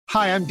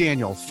Hi, I'm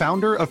Daniel,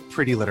 founder of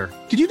Pretty Litter.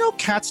 Did you know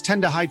cats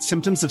tend to hide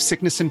symptoms of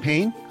sickness and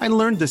pain? I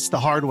learned this the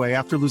hard way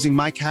after losing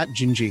my cat,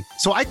 Gingy.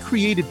 So I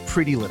created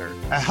Pretty Litter,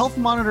 a health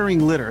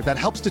monitoring litter that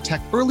helps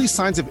detect early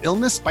signs of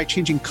illness by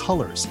changing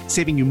colors,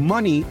 saving you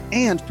money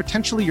and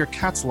potentially your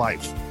cat's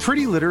life.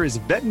 Pretty Litter is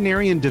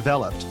veterinarian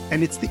developed,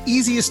 and it's the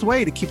easiest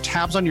way to keep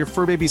tabs on your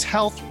fur baby's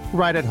health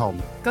right at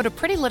home. Go to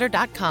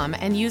prettylitter.com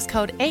and use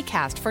code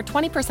ACAST for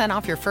 20%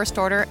 off your first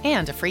order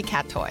and a free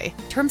cat toy.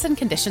 Terms and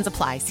conditions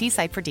apply. See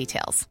site for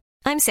details.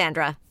 I'm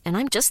Sandra, and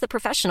I'm just the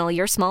professional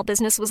your small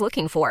business was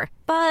looking for.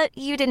 But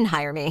you didn't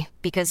hire me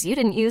because you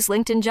didn't use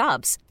LinkedIn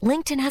Jobs.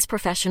 LinkedIn has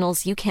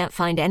professionals you can't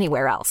find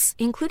anywhere else,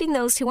 including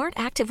those who aren't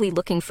actively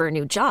looking for a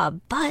new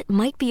job, but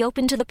might be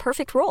open to the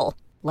perfect role,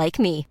 like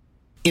me.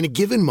 In a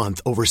given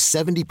month, over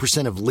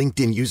 70% of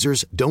LinkedIn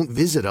users don't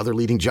visit other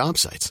leading job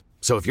sites.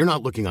 So if you're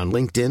not looking on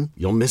LinkedIn,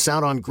 you'll miss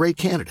out on great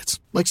candidates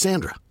like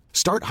Sandra.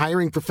 Start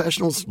hiring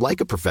professionals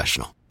like a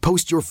professional.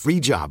 Post your free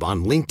job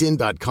on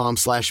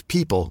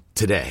linkedin.com/people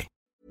today.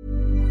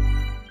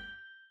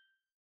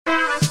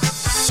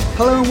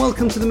 Hello and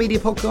welcome to the Media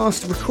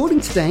Podcast, recording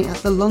today at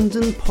the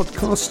London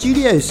Podcast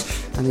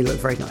Studios, and they look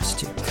very nice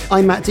too.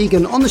 I'm Matt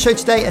Deegan. On the show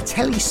today, a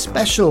telly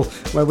special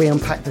where we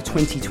unpack the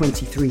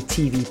 2023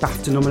 TV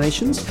BAFTA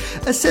nominations,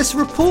 assess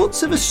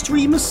reports of a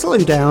streamer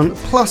slowdown,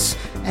 plus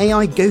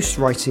AI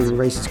ghostwriting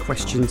raises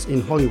questions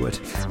in Hollywood.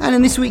 And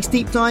in this week's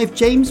deep dive,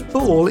 James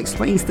Ball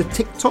explains the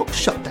TikTok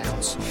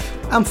shutdowns.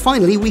 And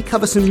finally, we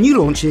cover some new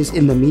launches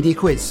in the Media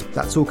Quiz.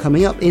 That's all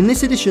coming up in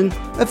this edition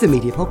of the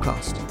Media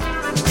Podcast.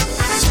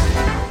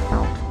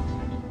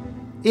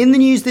 In the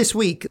news this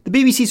week, the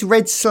BBC's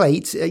Red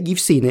Slate, you've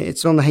seen it,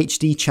 it's on the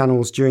HD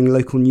channels during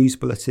local news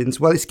bulletins.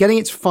 Well, it's getting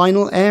its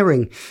final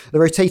airing, the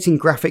rotating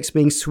graphics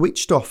being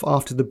switched off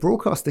after the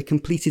broadcaster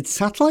completed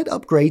satellite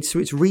upgrades to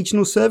its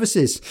regional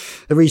services.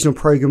 The regional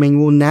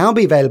programming will now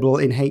be available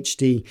in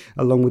HD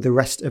along with the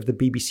rest of the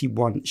BBC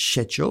One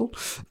schedule.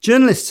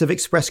 Journalists have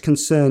expressed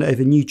concern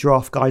over new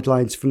draft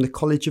guidelines from the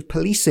College of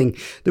Policing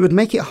that would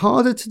make it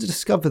harder to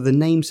discover the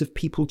names of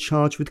people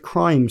charged with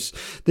crimes.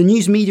 The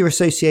News Media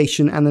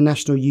Association and the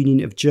National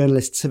Union of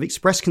Journalists have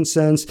expressed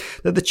concerns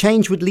that the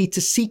change would lead to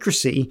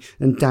secrecy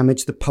and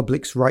damage the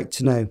public's right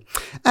to know.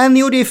 And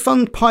the Audio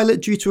Fund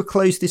pilot due to a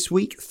close this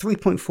week,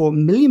 £3.4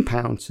 million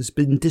has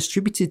been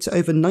distributed to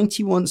over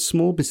 91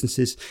 small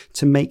businesses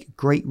to make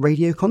great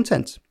radio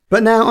content.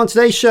 But now on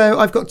today's show,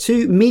 I've got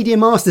two media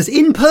masters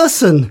in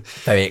person.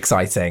 Very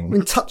exciting.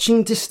 In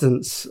touching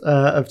distance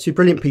of two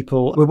brilliant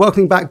people. We're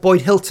welcoming back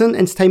Boyd Hilton,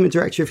 Entertainment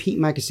Director of Heat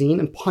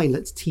Magazine and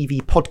Pilot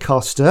TV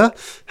podcaster.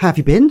 How have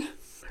you been?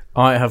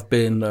 I have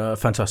been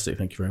fantastic,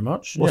 thank you very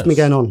much. What's been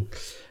going on?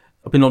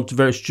 I've been on to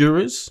various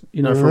juries,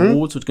 for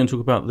awards. We're going to talk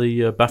about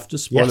the BAFTA,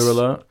 spoiler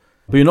alert.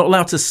 But you're not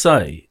allowed to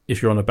say,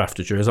 if you're on a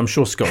BAFTA jury, as I'm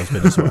sure Scott has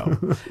been as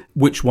well,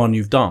 which one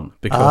you've done,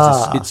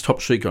 because it's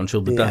top secret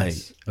until the day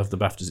of the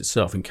BAFTAs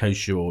itself, in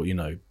case you're,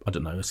 I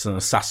don't know, an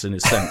assassin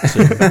is sent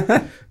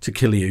to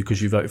kill you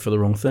because you voted for the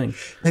wrong thing.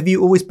 Have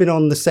you always been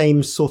on the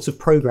same sort of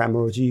programme,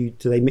 or do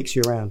they mix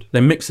you around?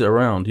 They mix it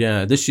around,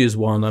 yeah. This year's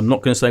one, I'm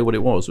not going to say what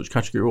it was, which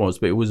category it was,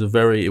 but it was a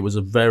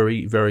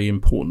very, very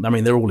important. I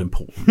mean, they're all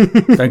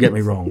important. Don't get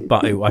me wrong,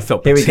 but I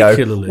felt particularly.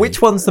 Here we go.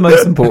 Which one's the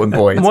most important,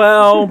 Boyd?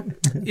 Well,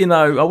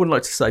 I wouldn't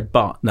like to say,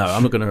 but no,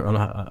 I'm not going to.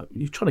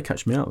 You're trying to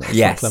catch me out there.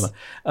 Yes, clever.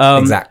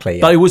 Exactly.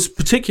 Yeah. But it was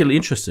particularly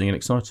interesting and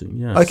exciting.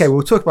 Yes. Okay,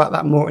 we'll talk about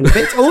that more in a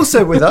bit.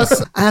 Also with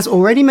us, as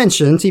already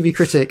mentioned, TV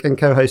critic and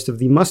co-host of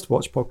the Must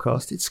Watch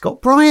podcast, it's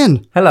Scott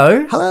Bryan.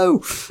 Hello.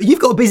 Hello. You've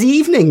got a busy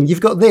evening.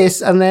 You've got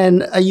this, and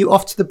then are you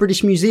off to the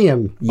British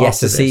Museum? Yes,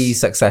 to see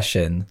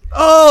Succession.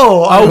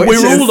 Oh,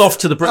 we're all off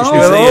to the British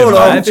Museum.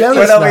 I'm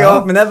jealous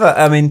now. Never.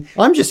 I mean,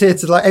 I'm just here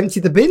to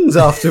empty the bins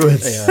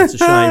afterwards. Yeah, it's a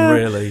shame,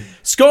 really.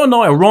 Scott and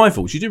I are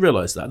rivals. You do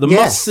realise that? The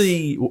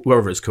must-see,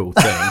 wherever it's called,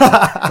 thing.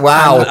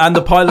 Wow. And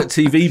the Pilot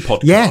TV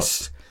podcast.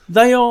 Yes.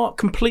 They are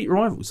complete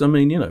rivals. I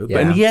mean,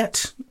 and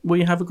yet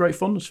we have a great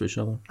fondness for each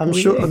other. I'm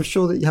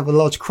sure that you have a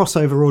large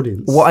crossover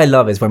audience. What I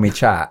love is when we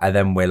chat and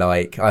then we're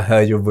like, I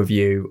heard your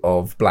review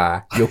of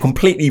blah. You're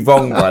completely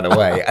wrong, by the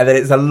way. And then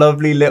it's a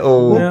lovely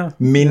little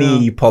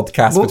mini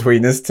podcast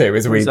between us two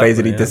as we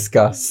basically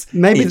discuss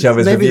each other's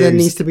reviews. Maybe there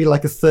needs to be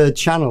like a third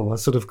channel, a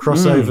sort of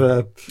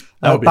crossover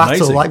battle,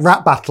 amazing. Like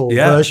rap battle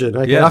version.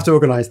 Okay, I'll have to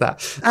organise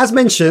that. As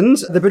mentioned,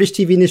 the British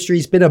TV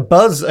industry's been a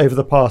buzz over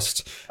the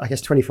past,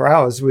 24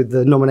 hours with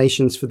the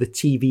nominations for the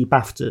TV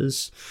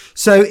BAFTAs.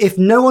 So if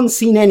no one's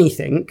seen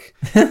anything,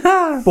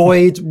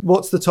 Boyd,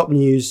 what's the top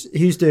news?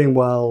 Who's doing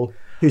well?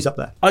 Who's up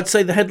there? I'd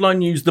say the headline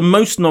news, the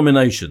most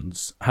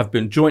nominations have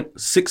been joint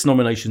 6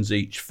 nominations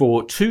each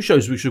for 2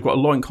 shows which have got a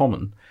lot in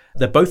common.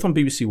 They're both on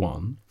BBC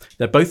One.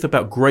 They're both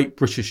about great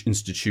British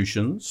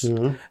institutions.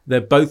 Mm-hmm. They're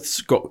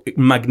both got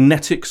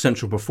magnetic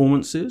central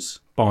performances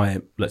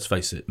by, let's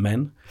face it,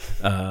 men.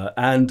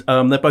 And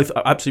they're both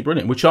absolutely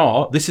brilliant, which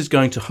are This Is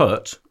Going to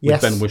Hurt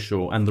with Ben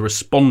Whishaw and The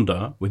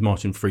Responder with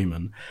Martin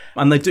Freeman.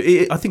 And they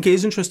do. I think it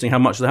is interesting how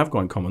much they have got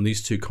in common,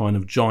 these two kind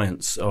of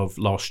giants of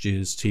last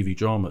year's TV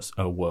drama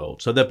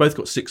world. So they've both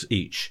got 6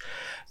 each.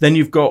 Then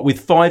you've got, with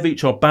 5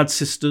 each, are Bad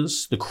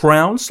Sisters, The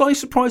Crown, slightly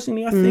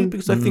surprisingly, I think,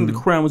 because I think The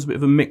Crown was a bit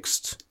of a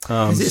mixed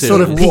it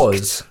sort of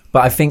was.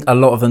 But I think a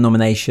lot of the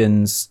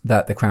nominations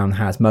that The Crown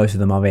has, most of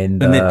them are in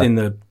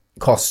the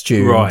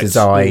costume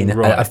design.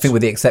 Right. I think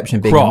with the exception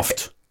of being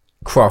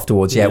Craft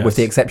Awards, with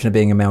the exception of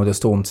being Imelda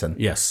Staunton.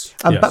 Yes.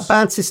 But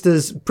Bad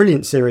Sisters,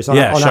 brilliant series on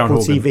Apple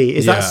TV.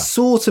 Is that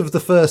sort of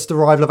the first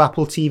arrival of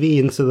Apple TV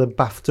into the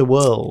BAFTA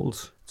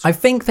world? I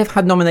think they've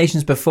had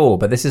nominations before,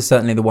 but this is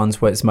certainly the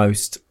ones where it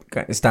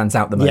stands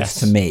out the most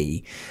to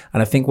me.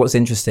 And I think what's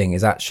interesting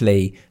is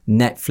actually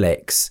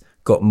Netflix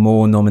got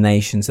more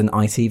nominations than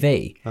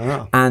ITV.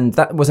 And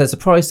that was a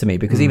surprise to me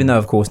because even though,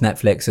 of course,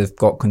 Netflix has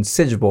got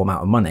considerable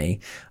amount of money,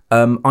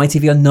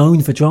 ITV are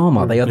known for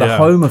drama. They are the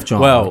home of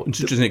drama. Well,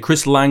 interesting.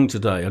 Chris Lang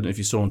today, I don't know if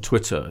you saw on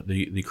Twitter,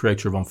 the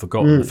creator of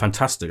Unforgotten, the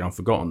fantastic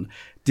Unforgotten,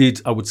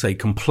 did, I would say,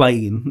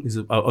 complain,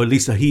 or at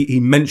least he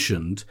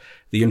mentioned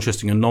the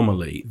interesting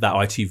anomaly that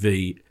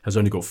ITV has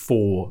only got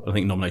 4, I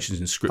think, nominations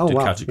in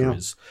scripted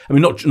categories. Yeah. I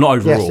mean, not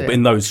overall, but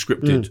in those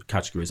scripted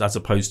categories, as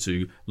opposed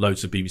to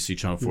loads of BBC,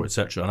 Channel 4,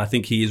 etc. And I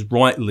think he is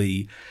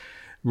rightly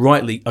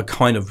are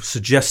kind of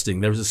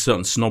suggesting there is a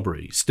certain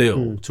snobbery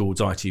still towards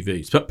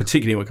ITV,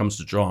 particularly when it comes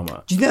to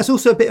drama. Do you think that's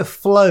also a bit of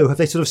flow? Have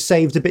they sort of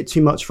saved a bit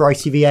too much for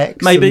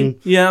ITVX? Maybe.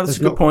 Yeah, that's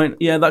a good point.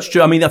 Yeah, that's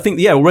true. I mean, I think,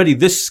 already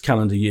this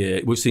calendar year,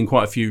 we've seen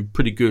quite a few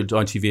pretty good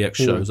ITVX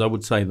shows. I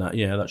would say that.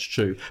 Yeah, that's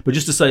true. But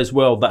just to say as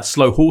well, that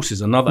Slow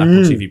Horses, another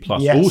Apple TV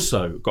Plus,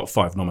 also got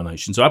 5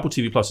 nominations. So Apple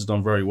TV Plus has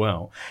done very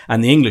well.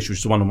 And The English, which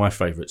is one of my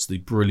favourites, the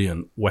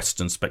brilliant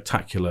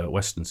spectacular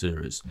Western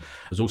series,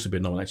 has also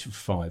been nominated for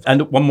 5.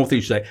 And one more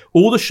thing,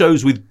 all the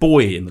shows with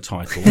boy in the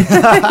title,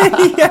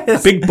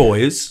 Big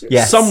Boys,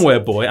 Somewhere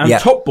Boy, and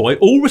Top Boy,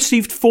 all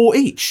received 4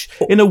 each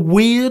in a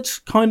weird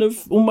kind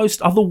of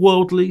almost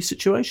otherworldly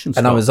situation.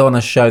 And I was on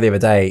a show the other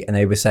day and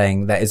they were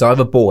saying that it's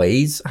either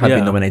boys have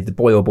been nominated, the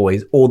boy or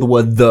boys, or the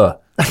word the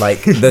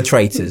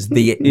traitors,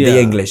 the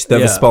English, the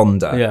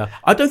responder. Yeah.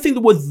 I don't think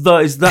the word the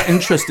is that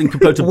interesting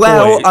compared to boy.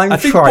 I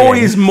think trying. Boy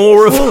is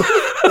more of a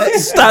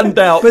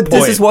standout. But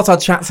this is what our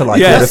chats are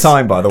like all the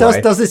time, by the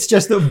way. Does this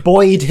suggest that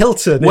Boyd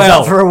Hilton is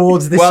up for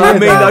awards this year? I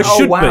mean, that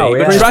should be. But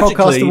British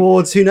Podcast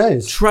Awards, who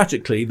knows?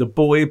 Tragically, the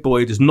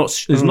Boyd has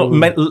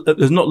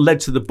not led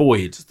to the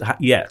Boyd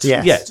yet.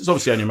 Yes. It's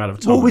obviously only a matter of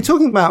time. Well, we're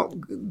talking about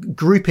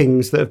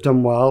groupings that have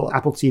done well,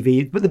 Apple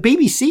TV, but the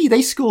BBC,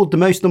 they scored the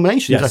most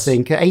nominations, I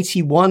think, at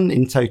 81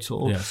 in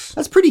total. Yes.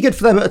 That's pretty good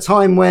for them at a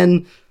time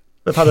when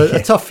they've had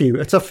a tough few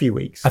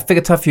weeks. I think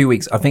a tough few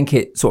weeks. I think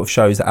it sort of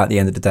shows that at the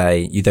end of the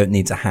day, you don't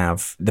need to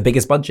have the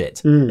biggest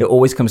budget. It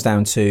always comes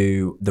down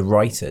to the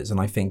writers. And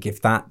I think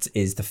if that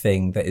is the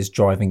thing that is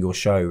driving your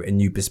show, a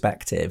new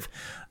perspective,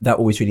 that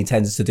always really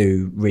tends to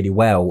do really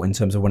well in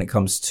terms of when it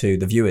comes to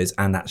the viewers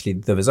and actually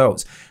the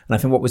results. And I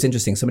think what was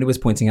interesting, somebody was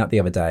pointing out the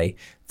other day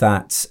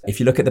that if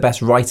you look at the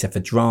best writer for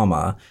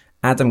drama,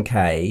 Adam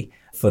Kay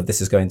for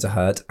This Is Going to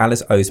Hurt,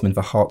 Alice Oseman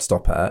for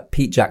Heartstopper,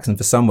 Pete Jackson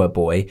for Somewhere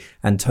Boy,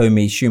 and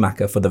Tommy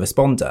Schumacher for The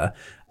Responder.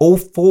 All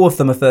 4 of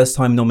them are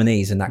first-time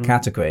nominees in that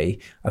category.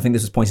 I think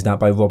this was pointed out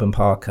by Robin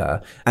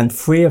Parker. And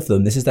 3 of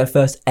them, this is their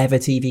first ever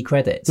TV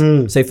credit.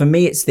 So for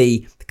me, it's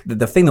the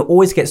thing that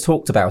always gets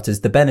talked about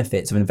is the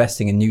benefits of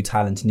investing in new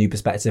talent, new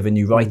perspective, and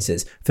new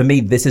writers. For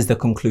me, this is the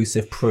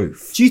conclusive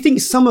proof. Do you think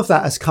some of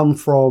that has come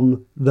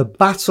from the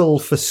battle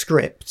for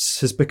scripts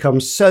has become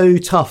so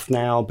tough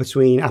now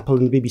between Apple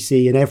and the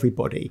BBC and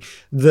everybody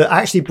that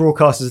actually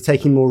broadcasters are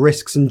taking more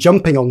risks and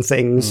jumping on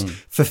things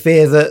for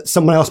fear that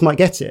someone else might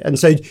get it? And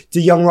so do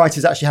young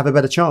writers actually have a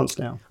better chance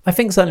now? I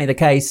think certainly the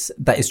case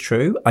that is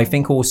true. I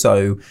think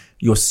also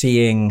you're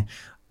seeing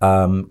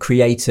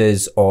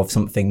creators of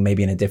something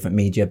maybe in a different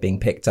media being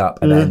picked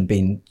up and then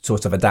being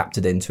sort of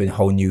adapted into a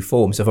whole new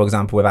form. So for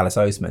example, with Alice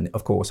Oseman,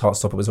 of course,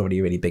 Heartstopper was already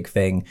a really big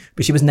thing,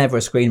 but she was never a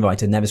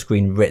screenwriter, never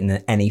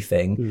screenwritten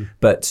anything.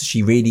 But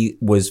she really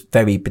was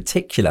very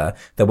particular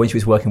that when she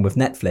was working with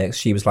Netflix,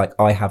 she was like,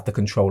 I have the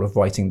control of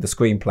writing the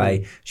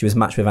screenplay. She was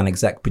matched with an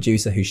exec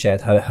producer who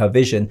shared her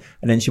vision,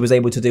 and then she was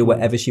able to do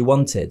whatever she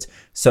wanted.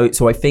 So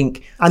I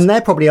think... And they're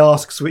probably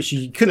asks which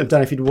you couldn't have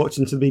done if you'd watched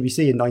into the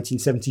BBC in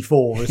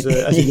 1974 as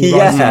a new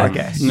writer, I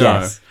guess. No.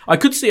 Yes. I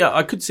could see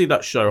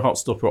that show,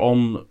 Heartstopper,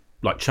 on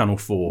like Channel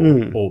 4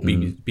 or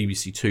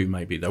BBC 2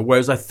 maybe, though.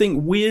 Whereas I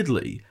think,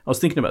 weirdly, I was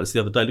thinking about this the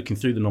other day, looking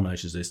through the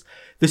nominations list,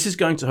 This Is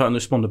Going to Hurt and The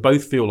Responder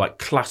both feel like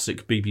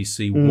classic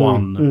BBC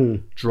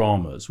One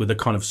dramas with a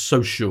kind of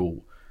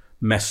social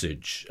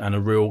message and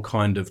a real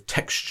kind of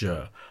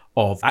texture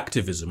of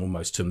activism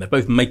almost to them. They're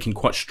both making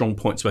quite strong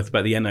points both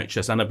about the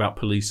NHS and about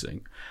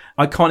policing.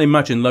 I can't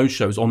imagine those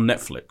shows on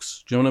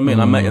Netflix. Do you know what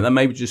I mean? That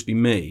may just be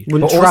me.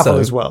 Wouldn't travel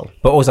as well.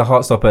 But also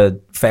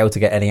Heartstopper failed to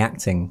get any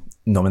acting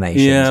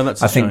nominations. Yeah,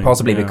 that's a I think shame.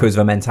 possibly because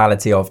of a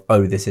mentality of,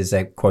 this is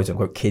a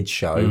quote-unquote kids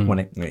show, when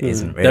it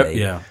isn't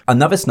really.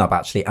 Another snub,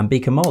 actually,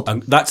 Ambika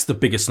Mod. That's the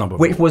biggest snub of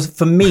which all. was,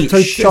 for me,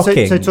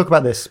 shocking. So talk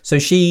about this. So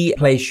she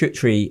plays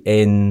Shutri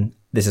in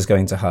This Is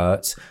Going to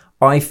Hurt.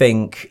 I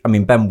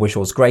mean, Ben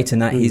Whishal's great in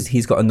that.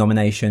 He's got a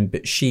nomination,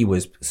 but she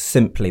was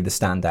simply the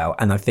standout.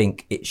 And I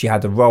think she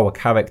had a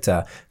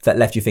character that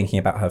left you thinking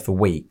about her for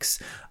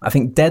weeks. I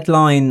think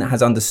Deadline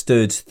has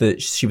understood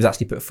that she was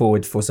actually put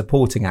forward for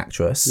supporting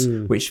actress,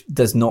 which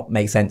does not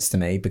make sense to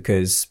me,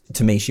 because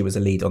to me, she was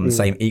a lead on the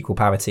same equal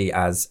parity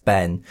as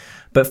Ben,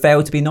 but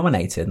failed to be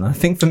nominated. And I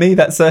think for me,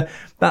 that's a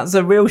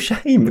real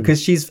shame,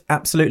 because she's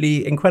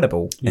absolutely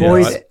incredible.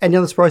 Boys, any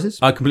other surprises?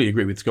 I completely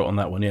agree with Scott on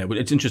that one. Yeah, but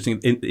it's interesting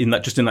in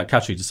that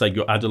category to say you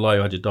got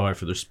Adelaide Adedire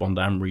for The Respond,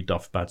 Anne-Marie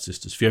Duff, Bad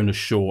Sisters, Fiona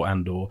Shaw,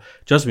 Andor,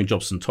 Jasmine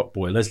Jobson, Top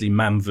Boy, Leslie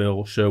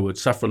Manville, Sherwood,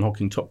 Saffron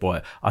Hocking, Top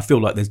Boy. I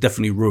feel like there's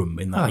definitely room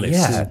in that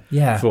list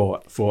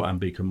for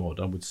Ambika Mod,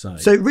 I would say.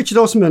 So Richard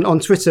Osman on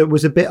Twitter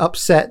was a bit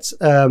upset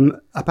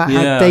about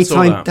how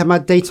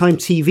daytime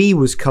TV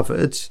was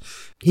covered.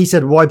 He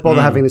said, why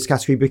bother having this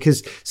category?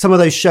 Because some of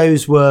those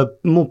shows were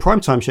more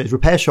primetime shows.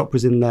 Repair Shop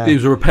was in there. It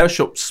was a Repair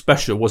Shop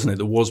special, wasn't it?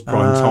 That was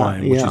prime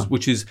time,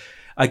 which is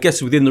I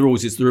guess within the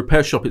rules, it's the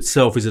Repair Shop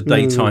itself is a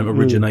daytime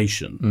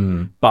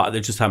origination, but they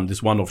just haven't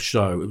this one-off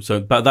show. So,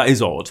 but that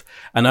is odd.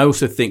 And I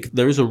also think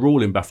there is a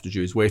rule in BAFTA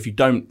juries where if you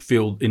don't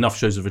feel enough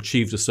shows have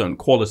achieved a certain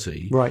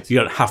quality, you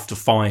don't have to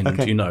find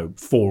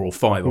 4 or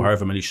 5 or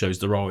however many shows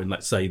there are in,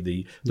 let's say,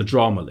 the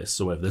drama lists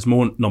or whatever. There's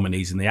more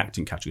nominees in the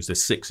acting categories.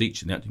 There's 6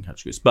 each in the acting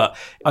categories. But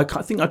I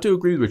think I do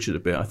agree with Richard a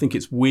bit. I think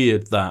it's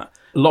weird that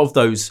a lot of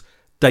those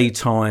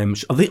daytime.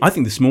 I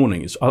think this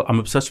morning is. I'm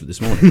obsessed with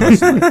This Morning.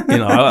 Personally.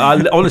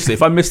 I honestly,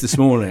 if I miss This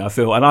Morning, I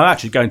feel, and I'm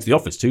actually going to the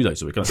office 2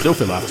 days a week, and I still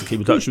feel I have to keep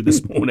in touch with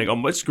This Morning on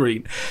my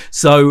screen.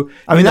 So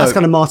I mean, that's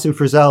kind of Martin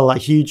Frizzell,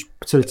 like huge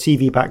sort of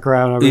TV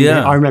background.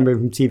 I remember him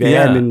from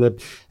TVAM in the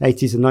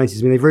 80s and 90s.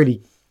 I mean, they've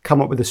really come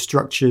up with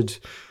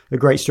a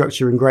great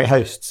structure and great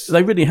hosts.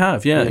 They really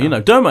have,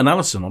 Dermot and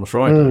Allison on a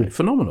Friday,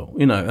 phenomenal,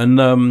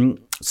 and.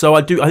 So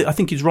I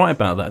think he's right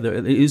about that.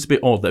 It is a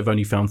bit odd that they've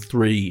only found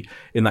 3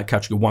 in that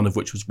category, one of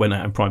which went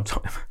out in prime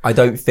time. I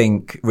don't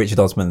think Richard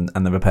Osman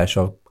and the Repair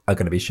Shop are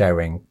going to be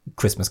sharing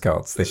Christmas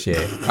cards this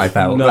year. I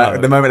felt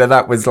the moment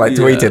that was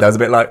tweeted, I was a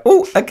bit like,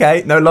 oh,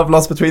 okay, no love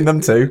lost between them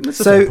two.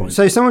 So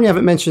someone you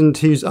haven't mentioned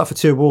who's up for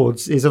 2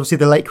 awards is obviously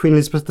the late Queen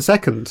Elizabeth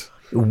II.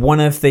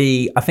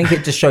 I think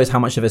it just shows how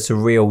much of a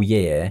surreal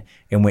year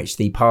in which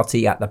the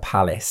party at the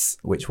Palace,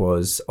 which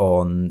was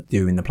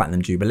during the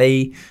Platinum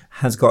Jubilee,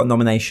 has got a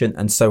nomination,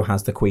 and so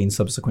has the Queen's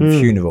subsequent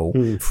funeral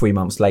 3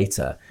 months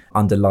later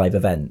under live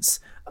events.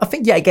 I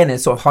think, again, it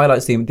sort of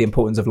highlights the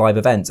importance of live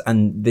events.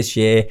 And this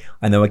year,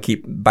 I know I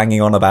keep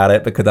banging on about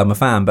it because I'm a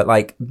fan, but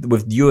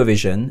with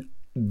Eurovision,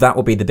 that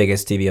will be the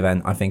biggest TV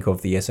event, I think,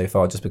 of the year so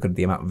far, just because of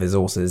the amount of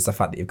resources, the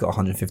fact that you've got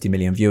 150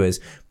 million viewers,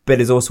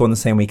 but it's also on the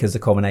same week as the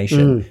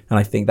coronation. And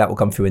I think that will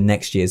come through in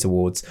next year's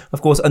awards.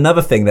 Of course,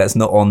 another thing that's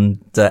not on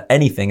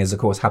anything is, of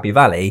course, Happy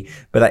Valley,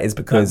 but that is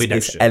because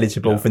it's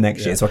eligible for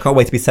next year. So I can't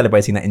wait to be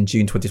celebrating that in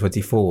June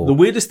 2024. The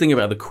weirdest thing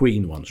about the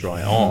Queen ones,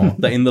 right, are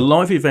that in the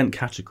live event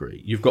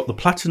category, you've got the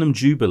Platinum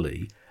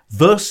Jubilee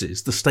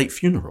versus the state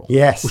funeral,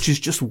 which is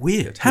just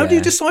weird. How do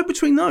you decide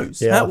between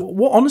those?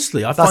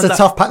 Honestly, I find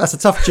that's a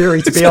tough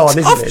jury to be on, isn't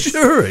it? Tough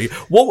jury.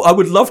 Well, I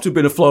would love to have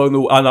been a fly on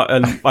the,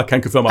 and I can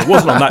confirm I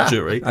wasn't on that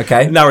jury.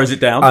 Okay, narrows it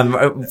down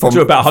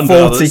to about 100 40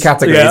 others.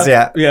 categories.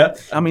 Yeah.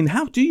 I mean,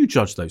 how do you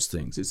judge those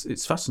things?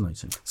 It's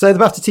fascinating. So the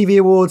BAFTA TV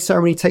Awards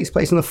ceremony takes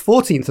place on the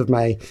 14th of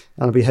May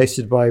and will be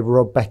hosted by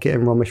Rob Beckett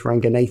and Ramesh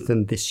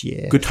Ranganathan this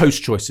year. Good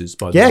host choices,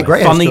 by the way. Yeah,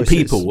 great. Funny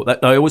people.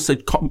 I always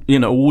say,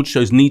 award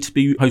shows need to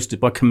be hosted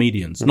by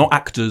comedians, not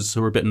actors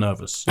who are a bit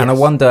nervous. And I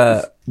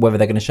wonder whether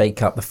they're going to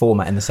shake up the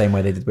format in the same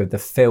way they did with the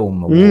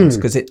film awards,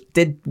 because it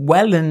did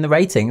well in the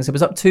ratings. It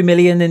was up 2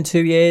 million in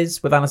 2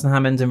 years with Alison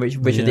Hammond and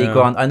Richard E.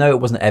 Grant. I know it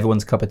wasn't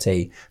everyone's cup of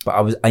tea,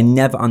 but I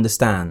never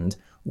understand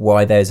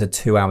why there's a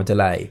 2-hour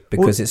delay,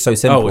 because it's so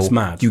simple. Oh, it's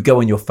mad. You go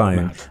on your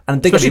phone.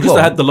 And especially because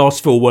they had the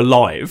last 4 were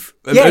live,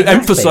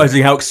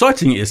 emphasising how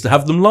exciting it is to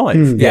have them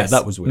live.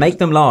 That was weird. Make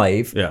them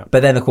live,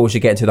 but then of course you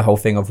get into the whole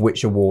thing of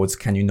which awards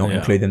can you not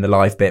include in the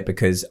live bit,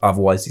 because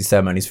otherwise the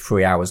ceremony's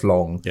 3 hours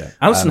long.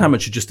 Alison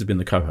Hammond should just have been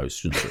the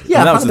co-host, shouldn't she?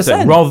 Yeah, that was 100%. The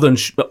thing, rather than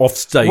off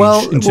stage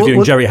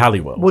interviewing Jerry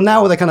Halliwell. Well,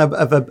 now they're kind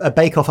of a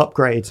bake-off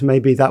upgrade.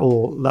 Maybe that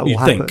will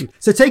happen. Think.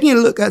 So taking a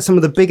look at some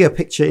of the bigger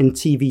picture in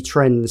TV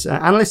trends,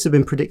 analysts have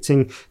been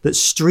predicting that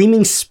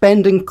streaming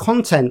spend and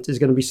content is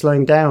going to be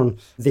slowing down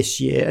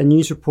this year. A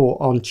news report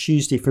on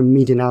Tuesday from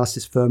media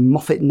analysis firm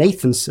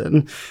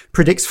Moffett-Nathanson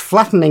predicts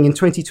flattening in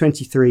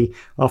 2023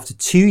 after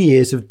 2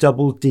 years of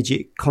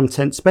double-digit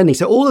content spending.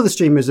 So all of the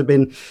streamers have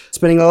been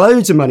spending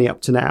loads of money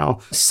up to now.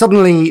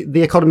 Suddenly,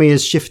 the economy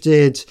has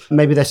shifted.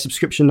 Maybe their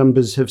subscription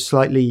numbers have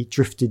slightly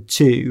drifted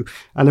too,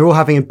 and they're all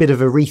having a bit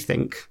of a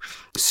rethink.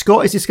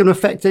 Scott, is this going to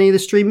affect any of the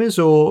streamers,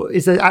 or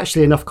is there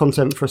actually enough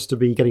content for us to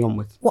be getting on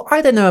with? Well,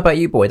 I don't know about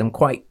you, Boyd. I'm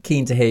quite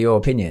keen to hear your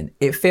opinion.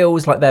 It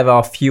feels like there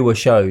are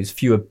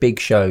fewer big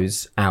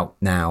shows out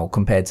now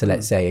compared to,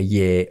 let's say, a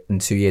year and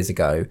 2 years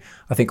ago.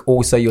 I think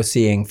also you're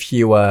seeing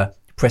fewer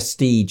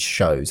prestige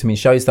shows. I mean,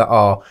 shows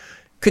that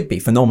could be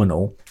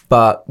phenomenal,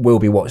 but will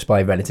be watched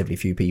by relatively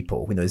few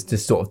people. You know, it's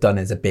just sort of done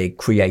as a big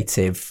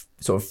creative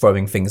sort of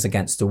throwing things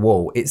against the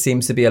wall. It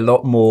seems to be a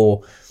lot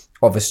more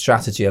of a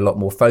strategy, a lot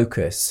more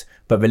focus,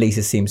 but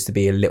releases seems to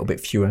be a little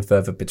bit fewer and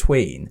further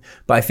between.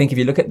 But I think if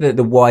you look at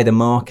the wider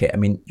market, I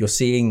mean, you're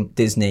seeing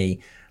Disney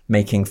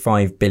making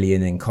 $5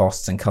 billion in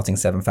costs and cutting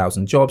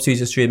 7,000 jobs due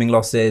to streaming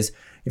losses.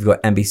 You've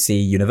got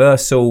NBC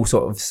Universal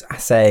sort of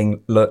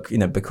saying, look, you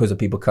know, because of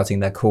people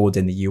cutting their cord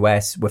in the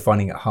US, we're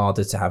finding it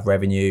harder to have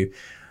revenue.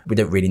 We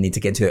don't really need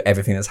to get into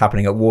everything that's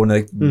happening at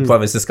Warner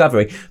Brothers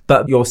Discovery,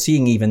 but you're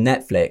seeing even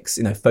Netflix,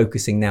 you know,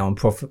 focusing now on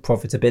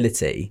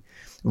profitability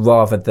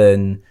rather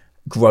than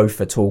growth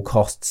at all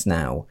costs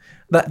now.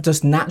 That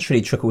just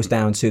naturally trickles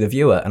down to the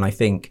viewer. And I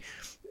think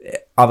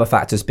other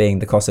factors being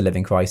the cost of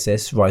living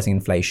crisis, rising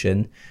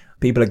inflation,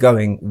 people are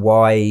going,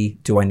 why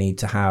do I need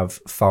to have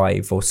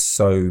 5 or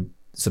so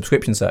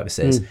subscription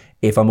services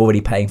if I'm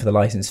already paying for the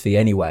license fee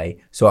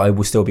anyway? So I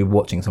will still be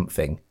watching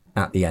something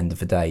at the end of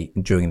the day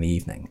during the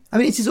evening. I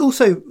mean,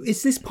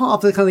 is this part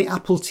of the kind of the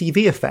Apple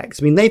TV effect?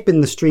 I mean, they've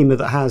been the streamer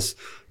that has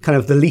kind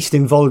of the least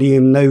in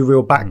volume, no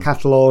real back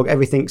catalogue,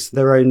 everything's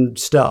their own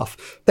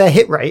stuff. Their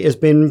hit rate has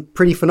been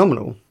pretty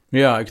phenomenal.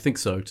 Yeah, I think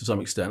so to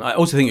some extent. I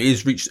also think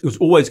it was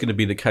always going to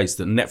be the case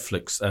that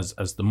Netflix,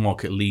 as the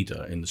market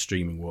leader in the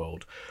streaming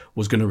world,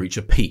 was going to reach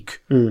a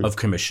peak of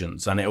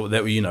commissions. And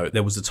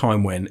there was a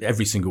time when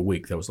every single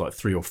week there was like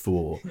 3 or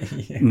 4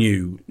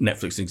 new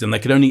Netflix things, and they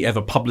could only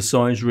ever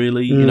publicize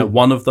really,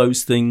 one of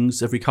those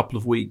things every couple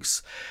of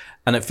weeks.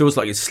 And it feels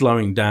like it's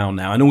slowing down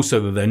now, and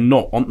also that they're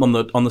not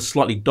on the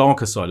slightly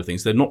darker side of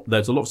things.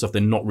 There's a lot of stuff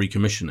they're not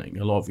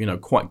recommissioning. A lot of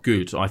quite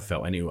good, I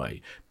felt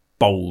anyway,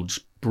 bold,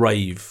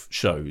 brave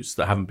shows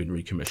that haven't been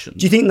recommissioned.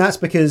 Do you think that's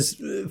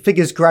because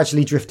figures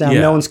gradually drift down?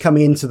 No one's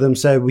coming into them,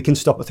 so we can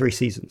stop at 3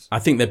 seasons? I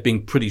think they're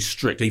being pretty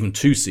strict, even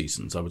 2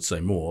 seasons, I would say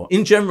more.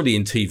 Generally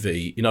in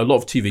TV, a lot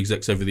of TV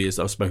execs over the years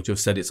that I've spoken to have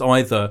said it's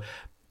either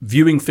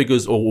viewing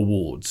figures or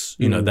awards,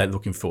 they're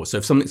looking for. So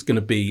if something's going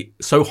to be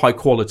so high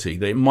quality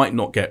that it might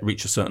not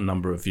reach a certain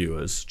number of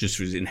viewers, just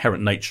through the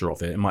inherent nature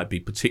of it might be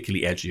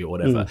particularly edgy or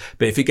whatever.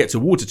 But if it gets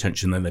awards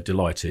attention, then they're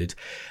delighted.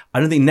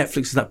 I don't think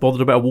Netflix is that bothered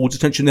about awards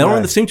attention.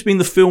 They seem to be in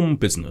the film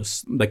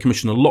business. They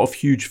commission a lot of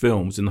huge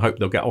films in the hope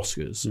they'll get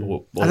Oscars.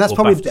 And that's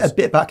probably BAFTAs. A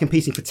bit about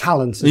competing for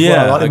talent as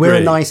well. Like, we're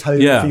a nice home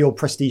for your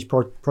prestige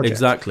project.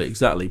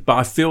 Exactly. But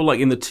I feel like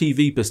in the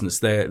TV business,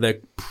 they're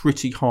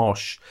pretty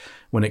harsh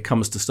when it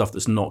comes to stuff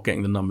that's not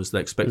getting the numbers they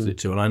expected it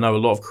to. And I know a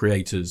lot of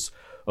creators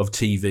of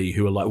TV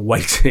who are like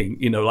waiting,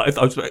 like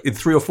I was in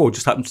 3 or 4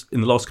 just happened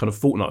in the last kind of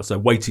fortnight or so,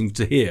 waiting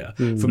to hear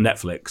from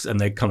Netflix, and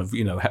they're kind of,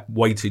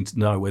 waiting to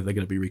know whether they're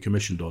going to be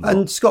recommissioned or not.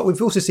 And Scott,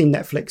 we've also seen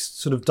Netflix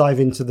sort of dive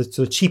into the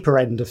sort of cheaper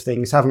end of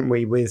things, haven't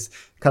we, with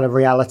kind of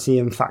reality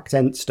and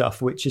fact-end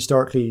stuff, which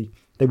historically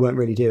they weren't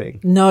really doing.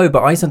 No,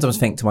 but I sometimes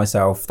think to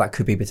myself that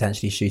could be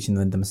potentially shooting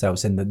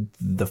themselves in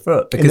the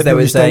foot, because there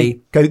was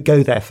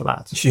go there for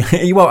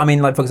that. Well, I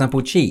mean, like for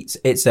example, Cheats.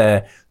 It's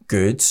a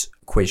good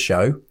quiz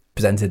show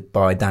presented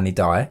by Danny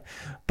Dyer,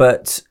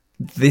 but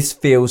this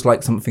feels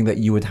like something that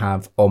you would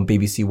have on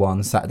BBC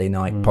One Saturday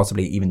night,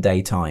 possibly even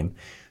daytime.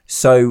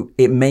 So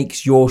it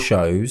makes your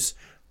shows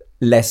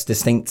less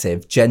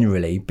distinctive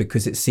generally,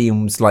 because it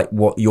seems like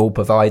what you're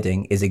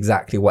providing is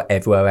exactly what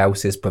everywhere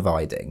else is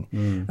providing.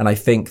 And I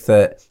think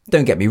that,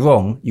 don't get me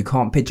wrong, you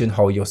can't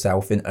pigeonhole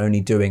yourself in only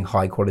doing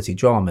high quality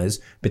dramas,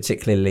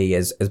 particularly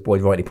as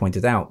Boyd rightly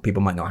pointed out,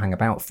 people might not hang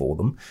about for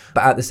them.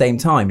 But at the same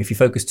time, if you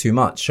focus too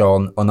much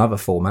on other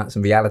formats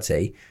and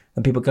reality,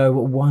 and people go,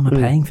 well, why am I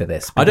paying for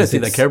this? I don't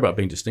think they care about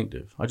being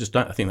distinctive. I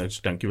think they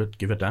just don't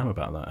give a damn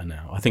about that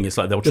now. I think it's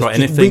like they'll try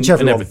anything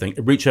and everything.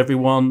 Reach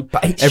everyone,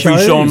 every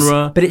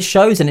genre. But it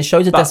shows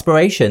a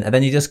desperation. And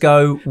then you just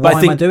go, why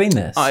am I doing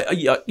this?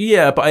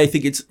 But I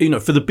think it's,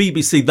 for the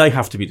BBC, they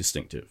have to be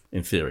distinctive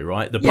in theory,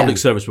 right? The public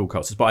service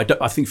broadcasters.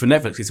 But I think for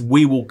Netflix,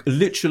 we will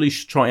literally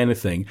try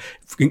anything.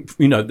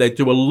 They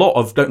do a lot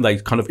of, don't they,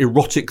 kind of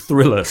erotic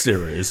thriller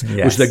series,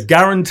 which they're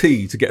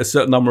guaranteed to get a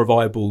certain number of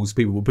eyeballs.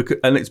 People will,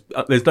 and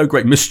there's no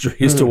great mystery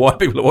as to why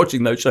people are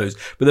watching those shows,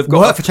 but they've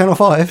got work for Channel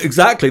 5.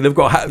 Exactly, they've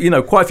got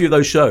quite a few of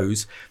those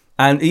shows.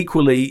 And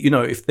equally,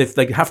 if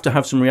they have to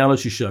have some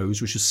reality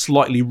shows which are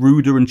slightly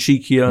ruder and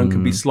cheekier and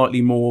can be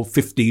slightly more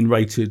 15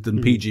 rated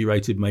than PG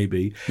rated,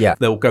 maybe,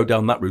 they'll go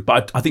down that route.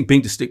 But I think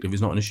being distinctive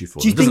is not an issue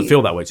for them. It doesn't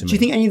feel that way to me. Do you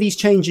think any of these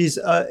changes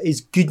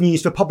is good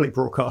news for public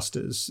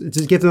broadcasters?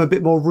 Does it give them a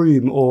bit more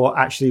room, or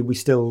actually are we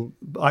still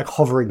like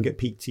hovering at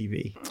peak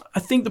TV? I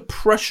think the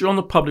pressure on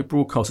the public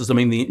broadcasters, I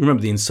mean,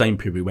 remember the insane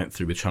period we went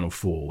through with Channel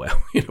 4, where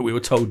we were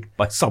told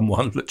by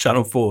someone that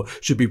Channel 4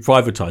 should be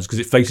privatised because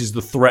it faces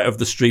the threat of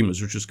the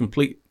streamers, which was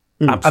complete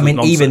absolute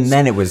nonsense. Even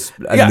then it was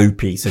a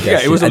loopy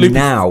suggestion. It was a loopy, and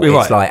now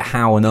it's like,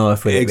 how on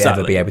earth would it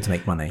ever be able to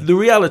make money? The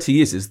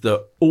reality is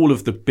that all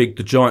of the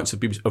giants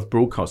of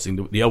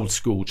broadcasting, the old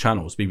school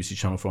channels, BBC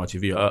Channel 4,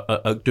 ITV,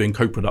 are doing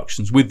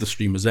co-productions with the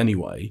streamers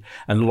anyway,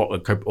 and a lot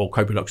of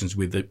co-productions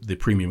with the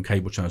premium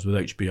cable channels, with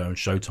HBO and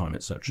Showtime,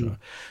 etc.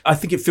 I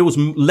think it feels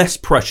less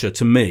pressure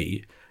to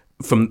me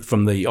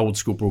from the old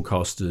school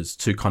broadcasters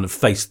to kind of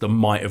face the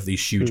might of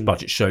these huge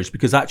budget shows,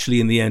 because actually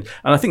in the end,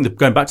 and I think that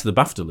going back to the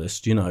BAFTA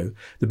list,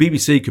 the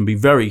BBC can be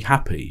very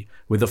happy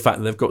with the fact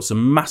that they've got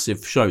some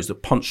massive shows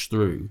that punch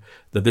through,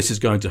 that This Is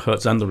Going to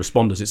Hurt and The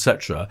Responders,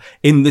 etc.,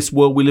 in this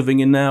world we're living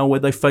in now, where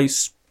they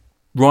face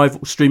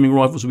streaming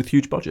rivals with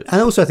huge budgets.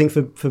 And also I think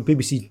for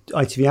BBC,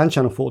 ITV and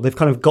Channel 4, they've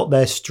kind of got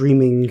their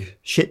streaming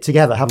shit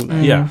together, haven't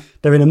they? Yeah.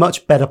 They're in a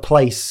much better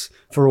place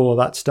for all of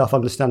that stuff,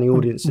 understanding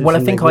audiences. Well,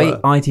 I think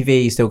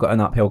ITV still got an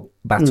uphill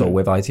battle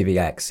with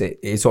ITVX.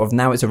 It sort of,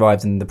 now it's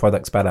arrived and the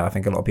product's better. I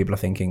think a lot of people are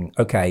thinking,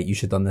 okay, you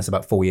should have done this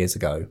about 4 years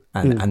ago.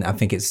 And I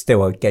think it's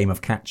still a game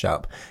of catch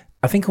up.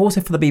 I think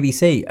also for the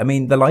BBC, I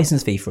mean, the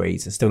licence fee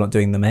freeze is still not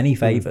doing them any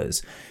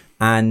favours.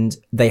 And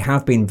they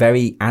have been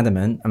very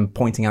adamant and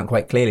pointing out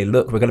quite clearly,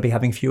 look, we're going to be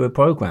having fewer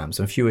programmes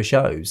and fewer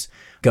shows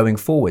going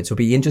forward. So it'll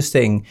be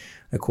interesting,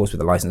 of course, with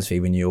the licence fee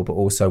renewal, but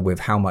also with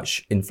how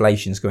much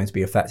inflation is going to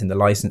be affecting the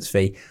licence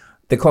fee.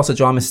 The cost of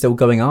drama is still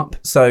going up.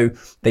 So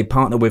they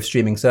partner with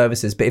streaming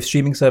services. But if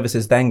streaming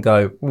services then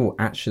go, oh,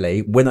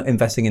 actually, we're not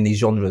investing in these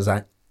genres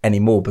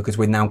anymore because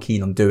we're now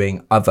keen on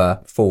doing other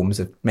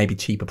forms of maybe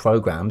cheaper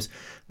programmes,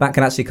 that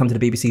can actually come to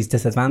the BBC's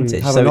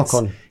disadvantage. Have a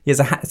knock-on. It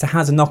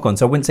has a knock-on.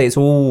 So I wouldn't say it's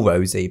all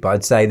rosy, but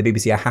I'd say the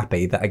BBC are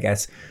happy that, I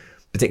guess,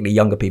 particularly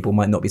younger people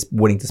might not be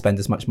willing to spend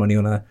as much money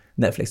on a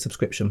Netflix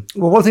subscription.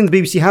 Well, one thing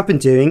the BBC have been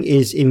doing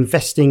is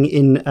investing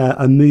in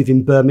a move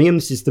in Birmingham.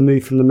 This is the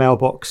move from the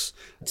mailbox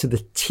to the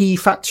tea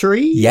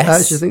factory. Yes.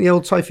 Which is, I think, the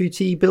old Taifu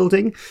Tea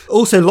building.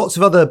 Also, lots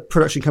of other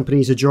production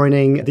companies are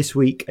joining. This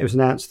week, it was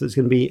announced that there's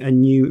going to be a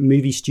new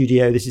movie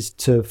studio. This is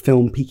to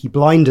film Peaky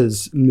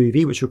Blinders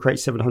movie, which will create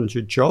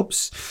 700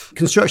 jobs.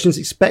 Construction is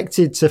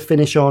expected to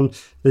finish on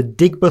the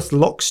Digbeth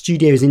Lock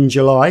Studios in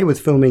July, with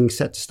filming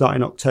set to start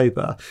in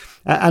October.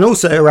 And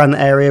also around the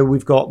area,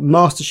 we've got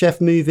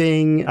MasterChef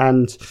moving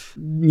and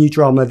new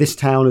drama This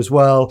Town as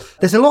well.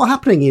 There's a lot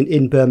happening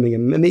in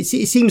Birmingham. I mean, it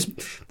seems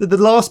that the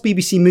last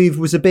BBC move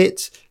was a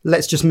bit,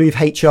 let's just move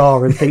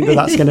HR and think that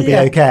that's going to be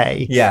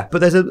okay. Yeah.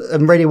 But there's a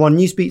Radio 1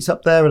 Newsbeats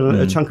up there and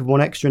a chunk of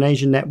One Extra and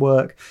Asian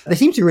Network. They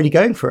seem to be really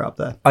going for it up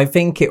there. I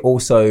think it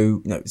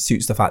also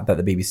suits the fact that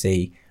the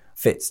BBC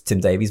fits Tim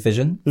Davies'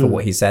 vision for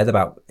what he said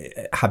about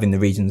having the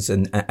regions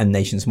and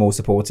nations more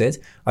supported.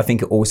 I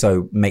think it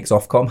also makes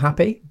Ofcom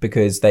happy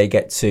because they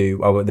get to,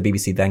 the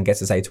BBC then gets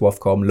to say to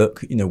Ofcom,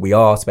 look, we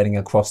are spending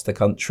across the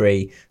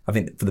country. I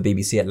think for the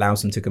BBC, it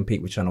allows them to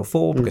compete with Channel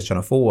 4 because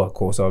Channel 4, of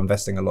course, are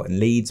investing a lot in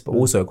Leeds, but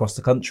also across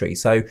the country.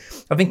 So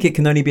I think it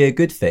can only be a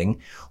good thing.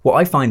 What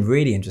I find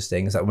really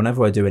interesting is that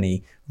whenever I do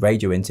any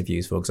radio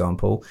interviews, for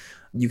example,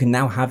 you can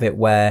now have it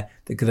where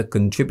the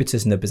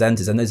contributors and the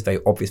presenters, and it's a very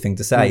obvious thing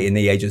to say in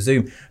the age of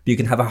Zoom, but you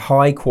can have a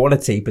high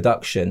quality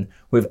production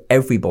with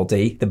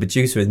everybody, the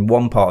producer in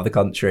one part of the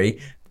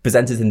country,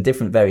 presenters in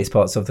different various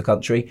parts of the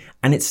country,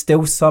 and it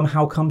still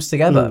somehow comes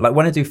together. Like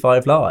when I do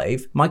 5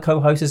 Live, my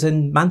co-host is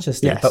in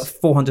Manchester, about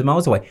 400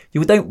 miles away.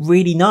 You don't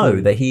really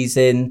know that he's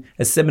in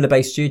a similar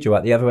based studio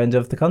at the other end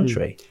of the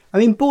country. I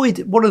mean, Boyd,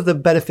 one of the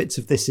benefits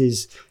of this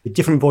is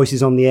different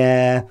voices on the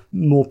air,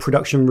 more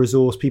production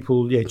resource,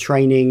 people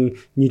training,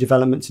 new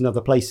developments in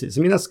other places.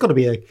 I mean, that's got to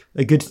be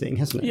a good thing,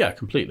 hasn't it? Yeah,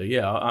 completely.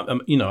 Yeah,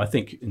 I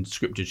think in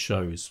scripted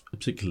shows,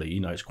 particularly,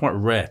 it's quite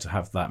rare to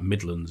have that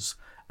Midlands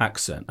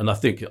accent. And I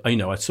think,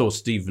 I saw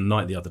Stephen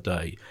Knight the other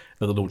day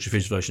at the launch of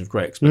his version of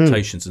Great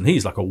Expectations, and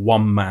he's like a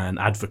one-man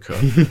advocate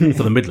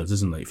for the Midlands,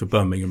 isn't he, for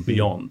Birmingham and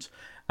beyond.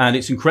 And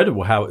it's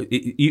incredible how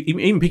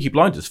even Peaky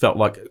Blinders felt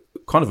like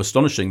kind of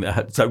astonishing that it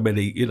had so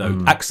many,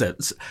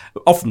 accents,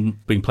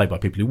 often being played by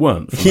people who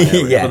weren't from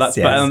that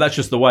area. And that's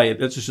just the way.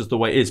 That's just the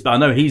way it is. But I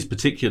know he's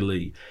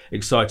particularly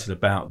excited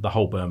about the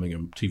whole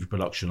Birmingham TV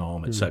production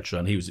arm, etc.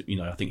 And he was,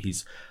 I think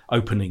he's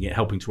opening it,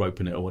 helping to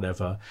open it or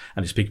whatever.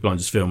 And his Peaky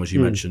Blinders film, as you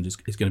mentioned, is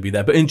going to be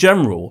there. But in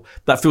general,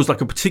 that feels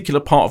like a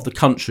particular part of the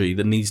country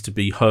that needs to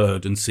be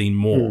heard and seen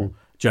more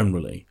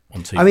generally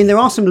on TV. I mean, there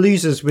are some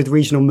losers with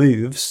regional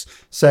moves.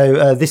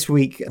 So this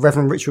week,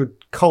 Reverend Richard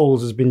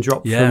Coles has been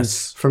dropped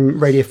from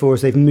Radio 4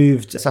 as they've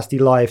moved Saturday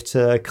Live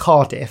to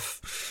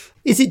Cardiff.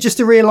 Is it just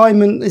a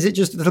realignment? Is it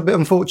just a little bit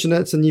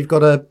unfortunate and you've got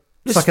to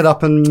suck it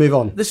up and move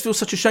on? This feels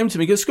such a shame to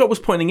me because Scott was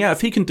pointing out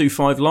if he can do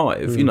 5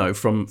 Live,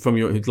 from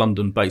your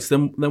London base,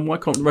 then why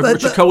can't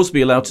Richard Coles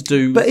be allowed to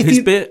do his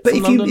bit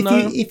from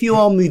London? If you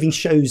are moving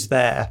shows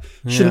there,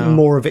 shouldn't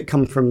more of it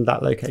come from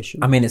that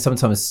location? I mean, it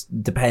sometimes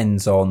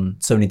depends on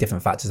so many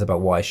different factors about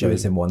why a show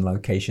is in one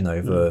location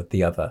over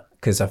the other.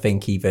 Because I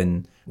think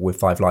even with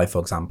 5 Live,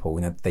 for example,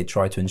 they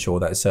try to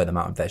ensure that a certain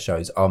amount of their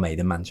shows are made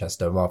in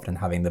Manchester rather than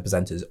having the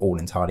presenters all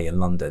entirely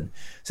in London.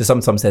 So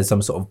sometimes there's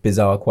some sort of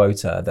bizarre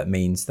quota that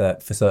means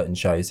that for certain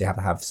shows they have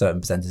to have certain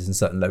presenters in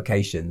certain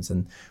locations.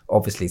 And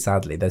obviously,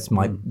 sadly, this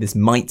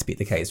might be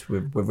the case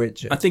with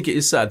Richard. I think it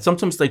is sad.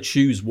 Sometimes they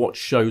choose what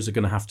shows are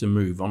going to have to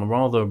move on a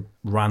rather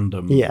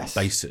random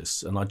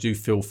basis. And I do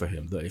feel for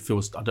him that it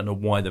feels, I don't know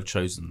why they've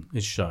chosen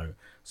his show,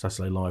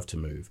 Saturday Live, to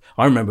move.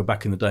 I remember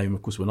back in the day,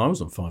 of course, when I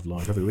was on 5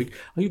 Live every week,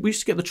 we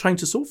used to get the train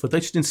to Salford. They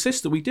just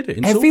insist that we did it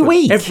in every Salford.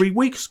 Week? Every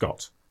week,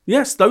 Scott.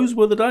 Yes, those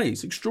were the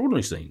days.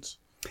 Extraordinary scenes.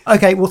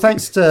 Okay, well,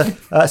 thanks to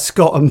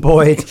Scott and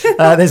Boyd.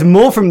 There's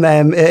more from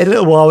them in a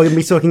little while. We're going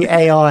to be talking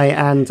AI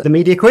and the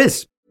media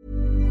quiz.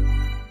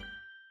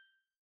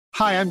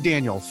 Hi, I'm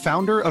Daniel,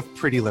 founder of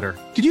Pretty Litter.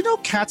 Did you know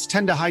cats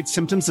tend to hide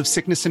symptoms of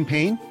sickness and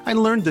pain? I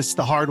learned this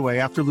the hard way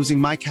after losing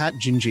my cat,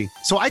 Gingy.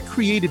 So I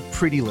created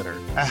Pretty Litter,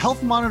 a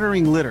health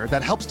monitoring litter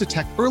that helps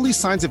detect early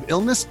signs of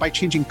illness by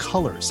changing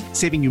colors,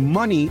 saving you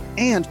money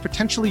and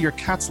potentially your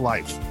cat's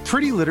life.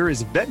 Pretty Litter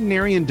is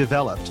veterinarian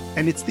developed,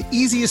 and it's the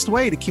easiest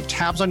way to keep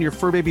tabs on your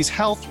fur baby's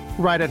health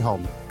right at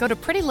home. Go to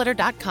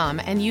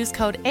prettylitter.com and use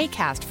code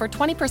ACAST for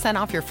 20%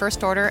 off your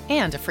first order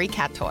and a free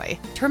cat toy.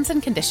 Terms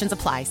and conditions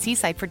apply. See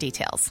site for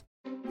details.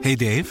 Hey,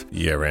 Dave.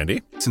 Yeah,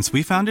 Randy. Since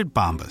we founded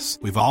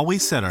Bombas, we've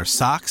always said our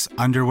socks,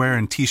 underwear,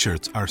 and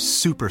T-shirts are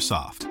super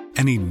soft.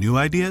 Any new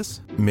ideas?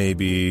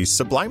 Maybe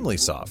sublimely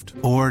soft.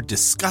 Or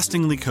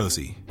disgustingly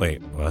cozy.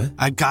 Wait, what?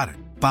 I got it.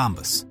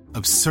 Bombas.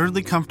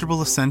 Absurdly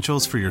comfortable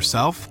essentials for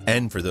yourself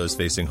and for those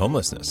facing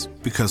homelessness.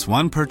 Because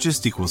one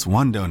purchased equals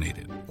one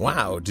donated.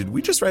 Wow, did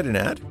we just write an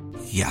ad?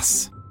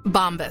 Yes.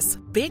 Bombas.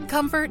 Big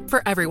comfort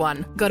for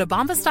everyone. Go to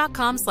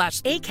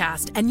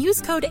bombas.com/ACAST and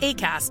use code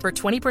ACAST for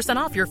 20%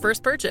 off your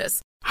first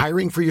purchase.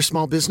 Hiring for your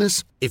small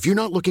business? If you're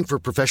not looking for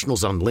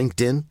professionals on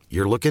LinkedIn,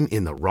 you're looking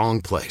in the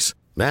wrong place.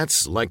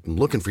 That's like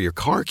looking for your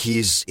car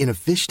keys in a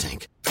fish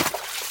tank.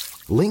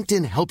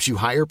 LinkedIn helps you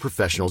hire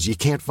professionals you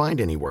can't find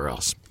anywhere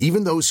else,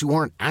 even those who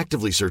aren't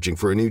actively searching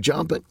for a new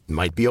job but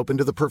might be open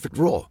to the perfect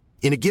role.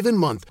 In a given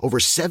month, over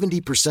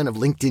 70% of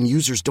LinkedIn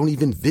users don't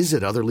even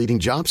visit other leading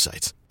job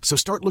sites. So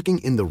start looking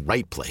in the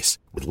right place.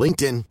 With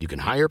LinkedIn, you can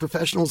hire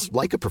professionals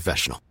like a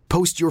professional.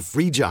 Post your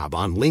free job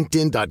on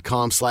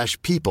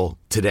linkedin.com/people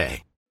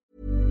today.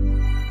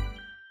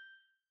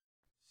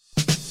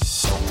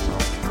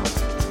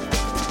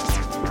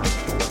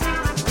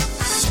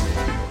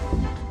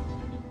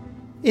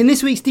 In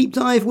this week's Deep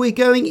Dive, we're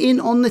going in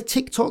on the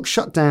TikTok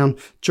shutdown.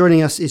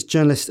 Joining us is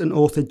journalist and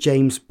author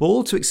James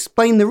Ball to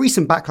explain the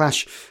recent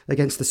backlash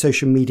against the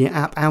social media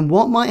app and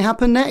what might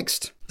happen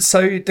next.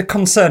 So the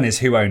concern is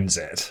who owns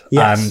it.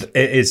 Yes. And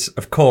it is,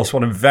 of course,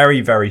 one of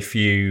very, very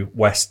few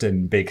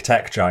Western big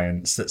tech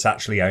giants that's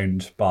actually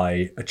owned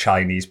by a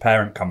Chinese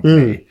parent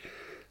company.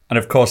 And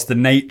of course, the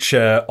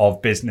nature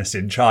of business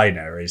in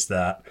China is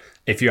that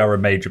if you are a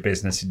major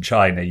business in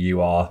China,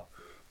 you are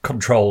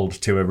controlled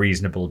to a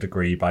reasonable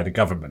degree by the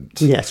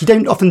government. Yes, you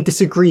don't often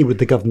disagree with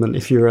the government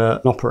if you're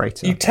an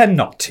operator. You tend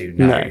not to,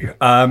 no.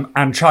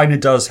 And China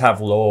does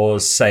have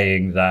laws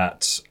saying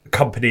that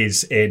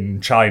companies in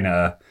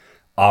China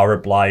are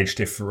obliged,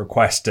 if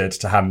requested,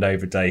 to hand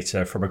over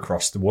data from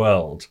across the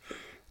world.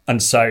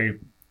 And so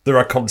there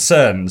are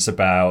concerns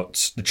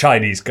about the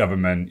Chinese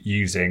government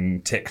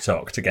using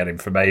TikTok to get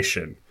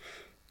information.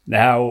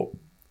 Now,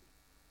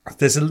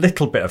 there's a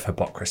little bit of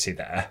hypocrisy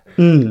there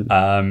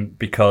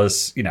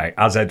because, you know,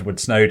 as Edward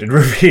Snowden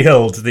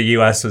revealed, the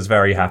US was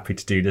very happy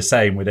to do the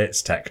same with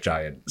its tech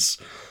giants.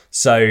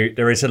 So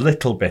there is a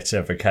little bit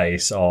of a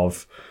case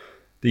of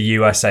the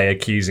USA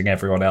accusing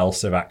everyone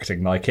else of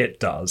acting like it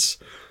does.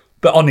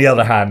 But on the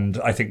other hand,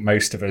 I think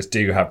most of us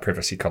do have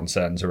privacy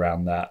concerns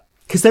around that.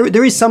 Because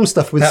there is some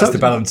stuff with the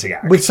balancing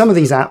act. With some of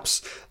these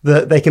apps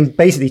that they can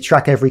basically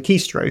track every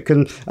keystroke,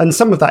 and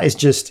some of that is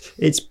just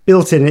it's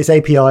built in its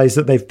APIs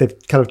that they've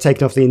kind of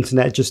taken off the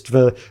internet just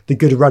for the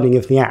good running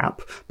of the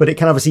app. But it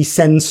can obviously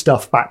send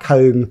stuff back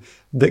home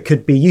that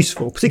could be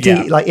useful,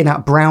 particularly like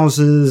in-app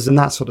browsers and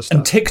that sort of stuff.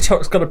 And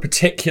TikTok's got a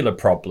particular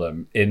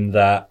problem in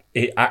that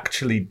it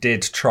actually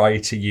did try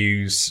to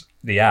use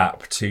the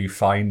app to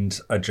find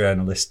a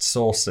journalist's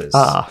sources.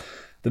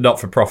 The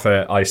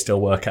not-for-profit I still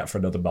work at for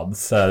another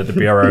month, the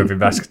Bureau of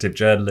Investigative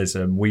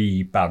Journalism,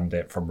 we banned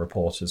it from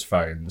reporters'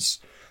 phones.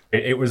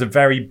 It was a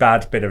very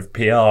bad bit of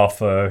PR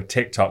for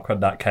TikTok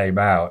when that came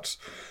out.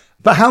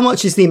 But how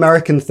much is the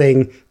American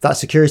thing, that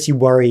security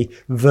worry,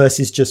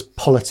 versus just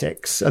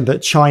politics, and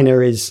that China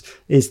is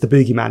the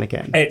boogeyman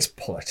again? It's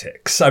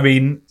politics. I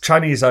mean,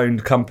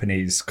 Chinese-owned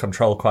companies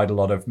control quite a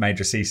lot of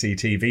major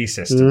CCTV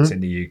systems in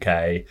the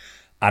UK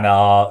and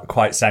are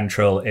quite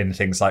central in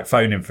things like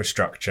phone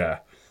infrastructure.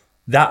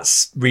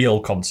 That's real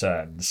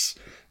concerns.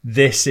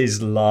 This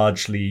is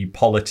largely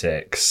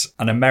politics.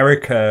 And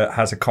America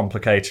has a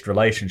complicated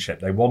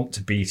relationship. They want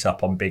to beat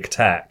up on big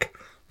tech,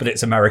 but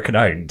it's American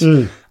owned.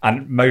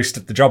 And most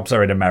of the jobs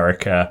are in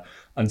America.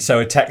 And so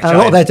a tech giant... And a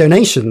lot of their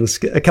donations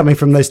are coming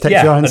from those tech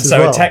giants as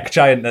well. And so a tech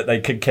giant that they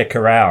can kick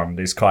around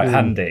is quite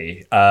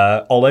handy.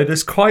 Although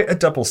there's quite a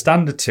double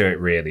standard to it,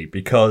 really,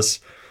 because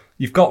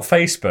you've got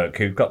Facebook,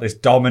 who've got this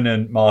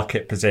dominant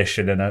market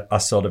position and a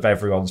sort of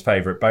everyone's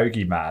favourite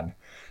bogeyman.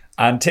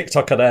 And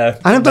TikTok are their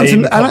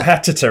main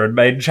competitor and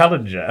main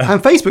challenger.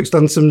 And Facebook's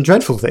done some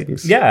dreadful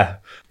things. Yeah.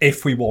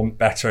 If we want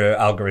better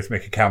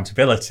algorithmic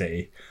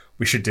accountability,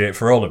 we should do it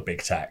for all of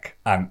big tech.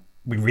 And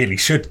we really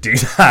should do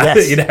that,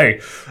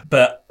 yes.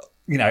 But,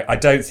 I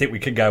don't think we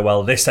can go,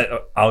 well, this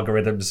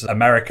algorithm's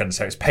American,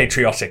 so it's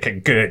patriotic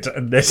and good.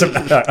 And this if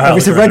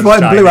it's a red,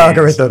 white, and blue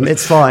algorithm,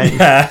 it's fine.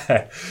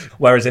 Yeah.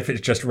 Whereas if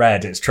it's just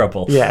red, it's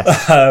trouble.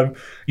 Yes.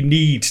 You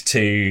need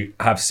to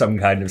have some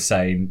kind of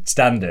sane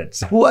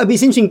standards. Well, I mean,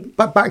 it's interesting,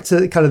 back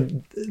to kind of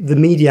the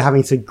media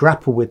having to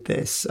grapple with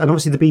this. And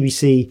obviously the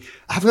BBC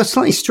have a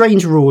slightly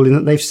strange rule in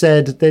that they've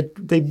said they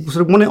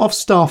sort of want it off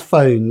staff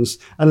phones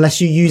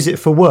unless you use it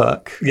for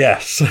work.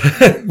 Yes.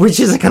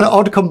 Which is a kind of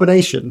odd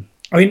combination.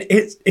 I mean,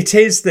 it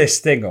is this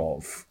thing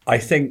of, I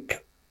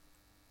think,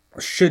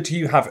 should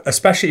you have,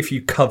 especially if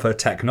you cover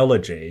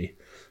technology,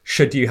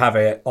 should you have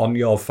it on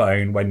your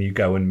phone when you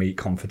go and meet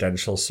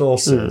confidential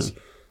sources?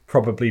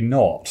 Probably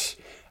not.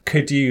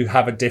 Could you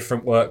have a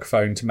different work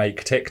phone to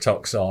make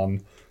TikToks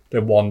on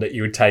than one that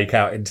you would take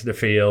out into the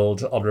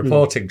field on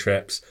reporting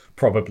trips?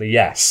 Probably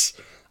yes.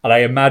 And I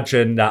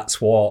imagine that's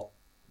what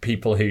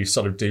people who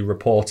sort of do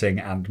reporting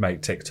and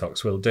make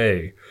TikToks will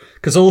do.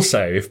 Because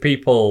also, if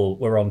people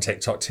were on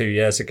TikTok 2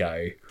 years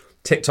ago,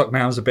 TikTok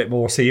now is a bit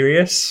more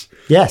serious.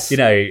 Yes.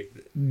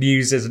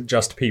 News isn't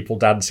just people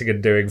dancing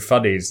and doing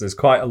funnies. There's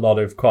quite a lot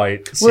of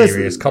quite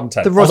serious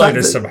content. Although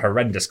there's some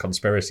horrendous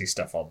conspiracy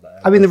stuff on there.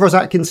 I mean, the Ros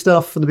Atkins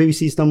stuff for the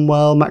BBC's done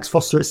well. Max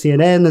Foster at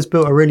CNN has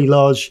built a really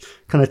large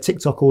kind of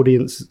TikTok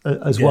audience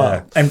as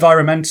well.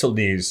 Environmental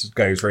news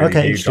goes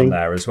really huge on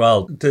there as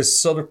well. There's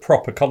sort of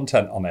proper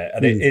content on it.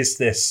 And it is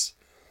this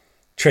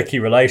tricky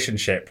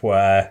relationship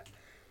where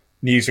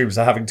newsrooms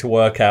are having to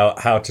work out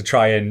how to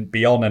try and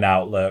be on an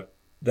outlet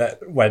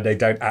that when they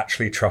don't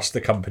actually trust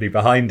the company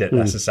behind it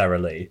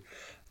necessarily.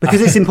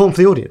 Because it's important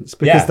for the audience,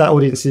 because that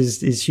audience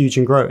is huge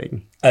and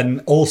growing.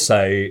 And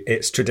also,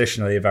 it's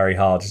traditionally a very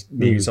hard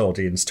news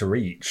audience to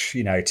reach.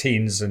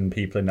 Teens and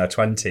people in their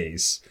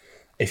 20s,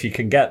 if you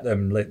can get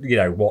them,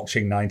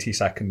 watching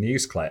 90-second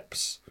news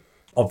clips,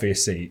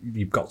 obviously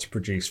you've got to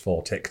produce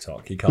for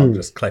TikTok. You can't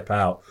just clip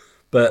out.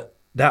 But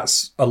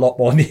that's a lot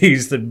more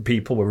news than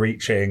people were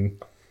reaching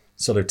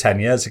sort of 10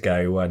 years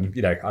ago when,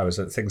 I was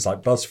at things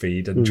like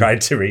BuzzFeed and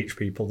tried to reach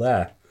people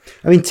there.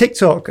 I mean,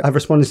 TikTok have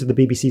responded to the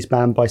BBC's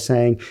ban by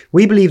saying,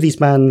 we believe these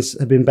bans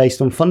have been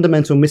based on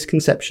fundamental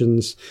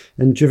misconceptions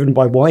and driven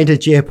by wider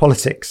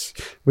geopolitics.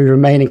 We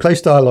remain in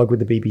close dialogue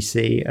with the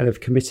BBC and have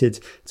committed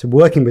to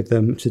working with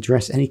them to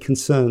address any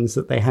concerns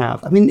that they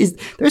have. I mean,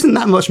 there isn't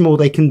that much more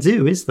they can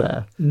do, is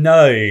there?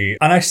 No.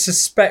 And I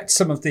suspect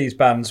some of these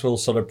bans will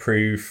sort of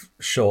prove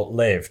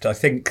short-lived. I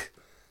think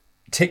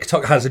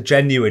TikTok has a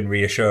genuine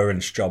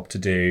reassurance job to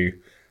do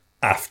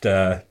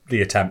after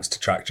the attempts to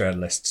track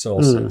journalist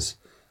sources.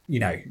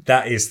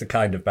 That is the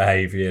kind of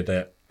behaviour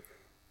that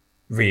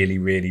really,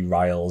 really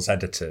riles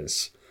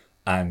editors.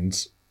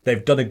 And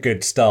they've done a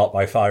good start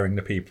by firing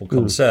the people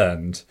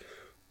concerned,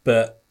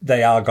 but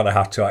they are going to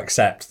have to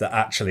accept that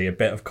actually a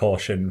bit of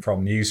caution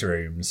from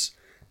newsrooms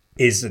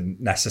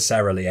isn't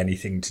necessarily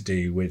anything to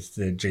do with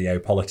the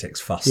geopolitics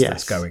fuss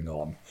that's going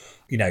on.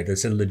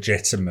 There's a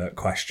legitimate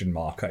question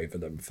mark over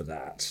them for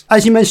that.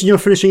 As you mentioned, you're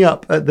finishing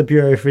up at the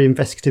Bureau for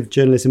Investigative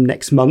Journalism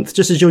next month,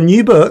 just as your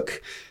new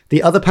book,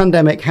 The Other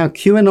Pandemic, How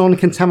QAnon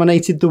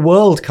Contaminated the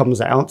World, comes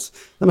out.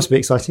 That must be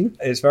exciting.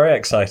 It's very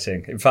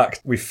exciting. In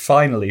fact, we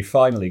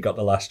finally got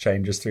the last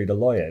changes through the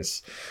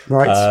lawyers.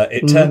 Right.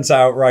 It turns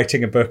out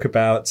writing a book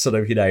about sort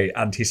of,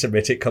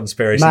 anti-Semitic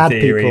conspiracy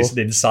theories and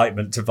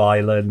incitement to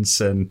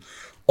violence and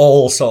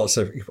all sorts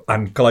of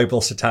and global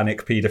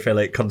satanic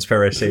paedophilic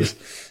conspiracies.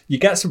 You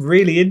get some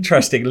really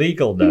interesting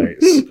legal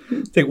notes.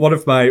 I think one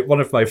of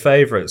my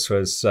favourites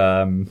was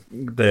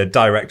the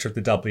director of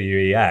the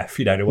WEF,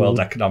 the World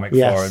Economic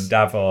Forum,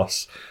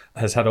 Davos,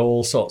 has had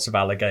all sorts of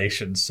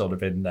allegations sort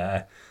of in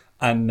there.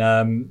 And,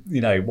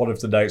 one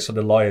of the notes from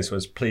the lawyers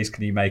was, please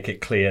can you make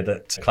it clear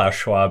that Klaus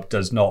Schwab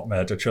does not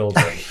murder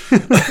children?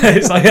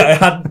 It's like, I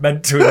hadn't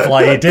meant to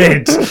imply he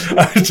did.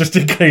 I was just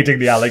including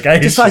the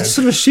allegation. I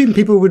sort of assumed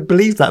people would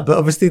believe that, but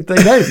obviously they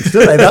don't,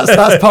 do they? That's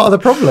part of the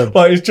problem.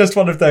 Well, it's just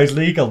one of those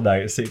legal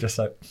notes that you're just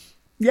like,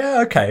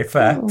 yeah, okay,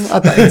 fair. Oh, I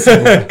bet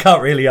so.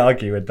 Can't really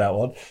argue with that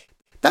one.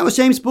 That was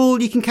James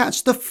Ball. You can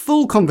catch the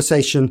full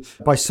conversation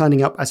by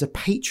signing up as a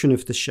patron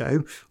of the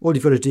show. All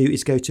you've got to do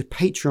is go to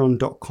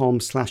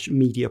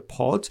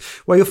patreon.com/mediapod,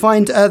 where you'll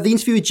find the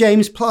interview with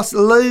James, plus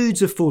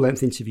loads of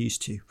full-length interviews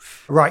too.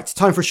 Right,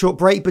 time for a short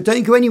break, but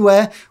don't go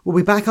anywhere. We'll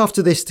be back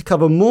after this to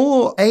cover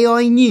more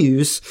AI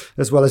news,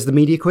 as well as the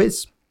media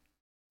quiz.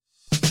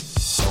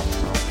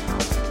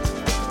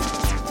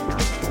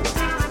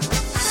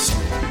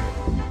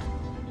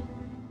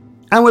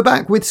 And we're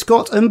back with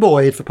Scott and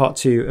Boyd for part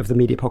 2 of the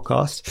Media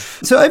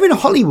Podcast. So over in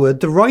Hollywood,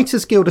 the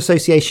Writers Guild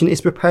Association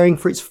is preparing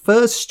for its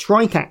first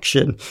strike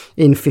action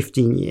in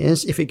 15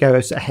 years. If it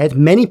goes ahead,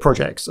 many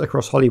projects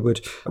across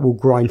Hollywood will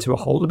grind to a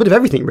halt. A bit of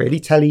everything,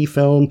 really. Telly,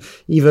 film,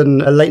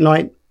 even a late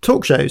night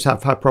talk shows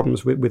have had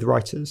problems with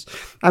writers.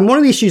 And one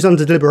of the issues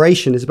under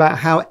deliberation is about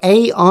how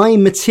AI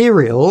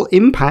material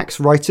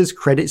impacts writers'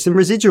 credits and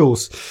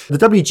residuals. The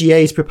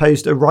WGA has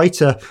proposed a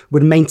writer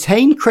would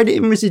maintain credit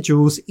and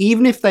residuals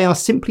even if they are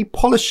simply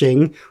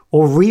polishing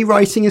or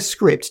rewriting a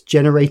script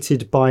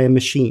generated by a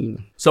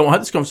machine. So I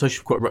had this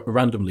conversation quite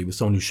randomly with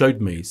someone who showed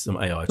me some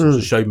AI tools,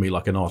 who showed me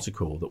like an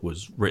article that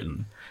was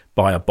written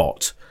by a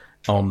bot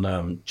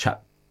on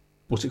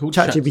what's it called?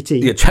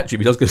 ChatGPT. Yeah,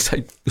 ChatGPT. I was going to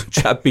say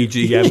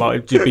ChatBG,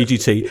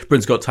 BGT,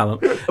 Britain's Got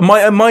Talent.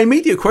 And my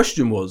immediate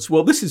question was,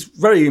 well, this is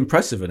very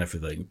impressive and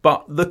everything,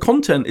 but the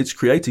content it's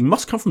creating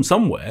must come from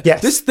somewhere.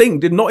 Yes. This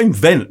thing did not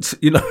invent,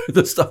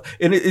 the stuff.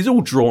 And it is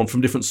all drawn from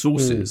different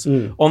sources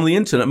on the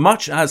internet,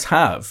 much as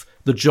have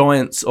the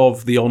giants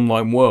of the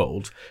online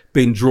world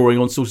been drawing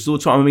on sources all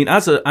the time. I mean,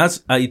 as a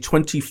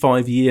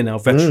 25-year now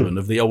veteran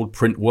of the old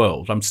print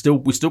world,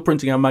 we're still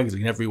printing our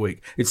magazine every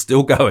week. It's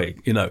still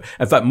going, In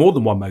fact, more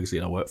than one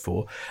magazine I work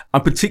for.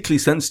 I'm particularly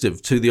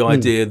sensitive to the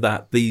idea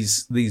that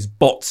these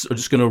bots are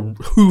just going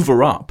to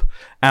hoover up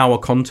our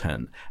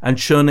content and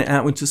churn it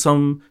out into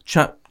some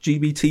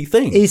ChatGPT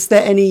thing. Is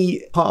there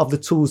any part of the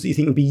tools that you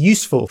think would be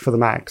useful for the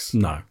mags?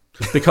 No.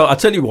 Because I'll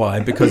tell you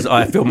why, because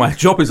I feel my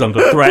job is under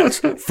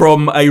threat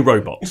from a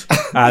robot.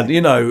 And,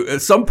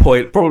 at some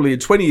point, probably in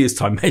 20 years'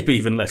 time, maybe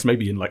even less,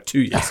 maybe in like 2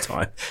 years'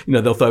 time,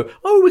 they'll throw,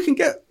 we can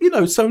get,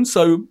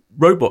 so-and-so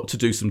robot to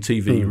do some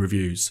TV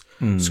reviews,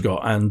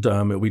 Scott, and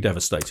it'll be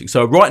devastating.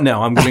 So right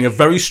now, I'm giving a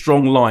very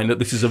strong line that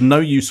this is of no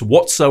use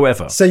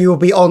whatsoever. So you will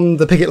be on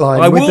the picket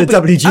line with the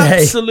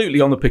WGA? Absolutely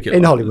on the picket line.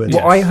 In Hollywood.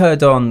 Well, I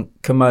heard on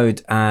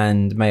Commode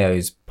and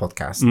Mayo's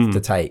podcast,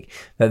 The Take,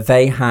 that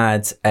they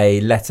had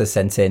a letter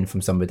sent in from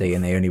somebody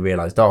and they only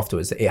realised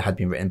afterwards that it had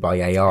been written by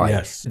AI.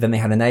 Yes. Then they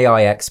had an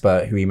AI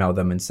expert who emailed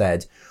them and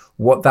said,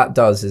 what that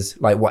does is,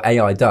 like what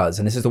AI does,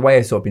 and this is the way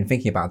I've sort of been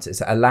thinking about it,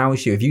 is it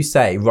allows you, if you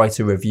say, write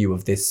a review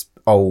of this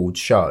old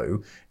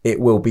show, it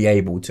will be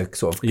able to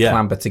sort of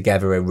clamber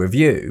together a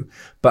review.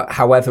 But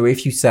however,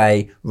 if you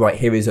say, right,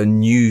 here is a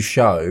new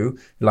show,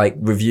 like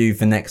review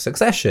the next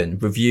Succession,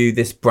 review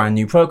this brand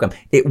new program,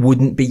 it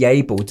wouldn't be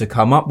able to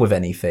come up with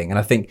anything. And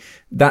I think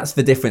that's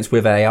the difference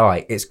with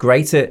AI. It's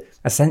great at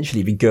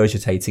essentially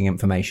regurgitating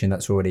information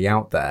that's already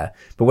out there.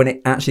 But when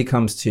it actually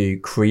comes to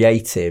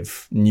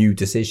creative new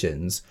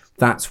decisions,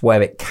 that's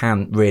where it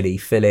can't really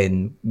fill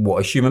in what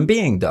a human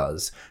being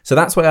does. So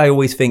that's why I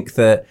always think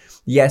that,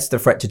 yes, the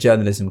threat to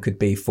journalism could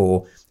be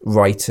for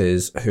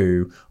writers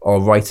who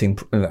are writing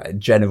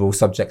general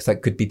subjects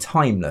that could be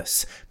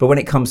timeless. But when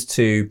it comes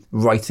to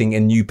writing a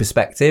new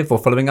perspective or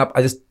following up,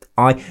 this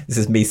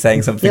is me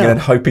saying something and then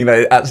hoping that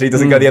it actually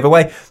doesn't go the other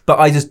way. But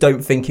I just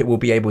don't think it will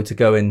be able to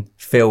go and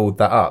fill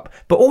that up.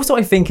 But also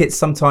I think it's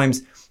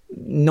sometimes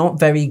not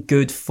very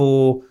good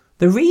for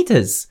the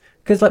readers.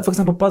 Because, like, for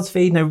example,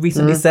 BuzzFeed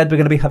recently said we're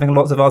going to be having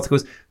lots of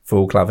articles.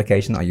 Full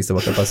clarification, I used to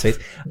work at BuzzFeed.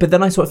 But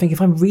then I sort of think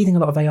if I'm reading a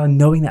lot of AI,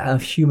 knowing that a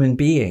human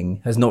being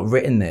has not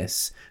written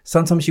this,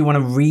 sometimes you want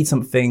to read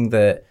something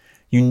that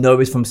you know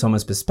is from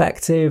someone's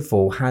perspective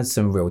or has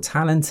some real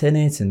talent in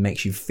it and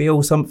makes you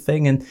feel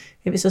something. And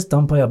if it's just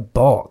done by a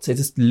bot, it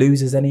just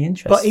loses any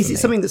interest. But is it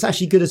something that's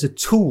actually good as a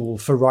tool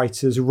for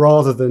writers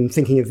rather than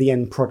thinking of the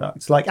end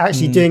product? Like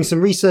actually doing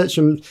some research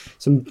and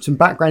some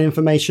background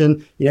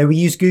information. We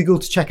use Google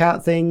to check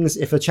out things.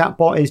 If a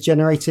chatbot is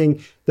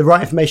generating the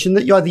right information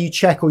that either you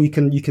check or you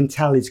can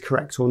tell is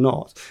correct or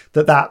not,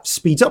 that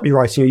speeds up your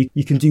writing, or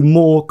you can do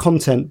more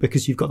content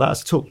because you've got that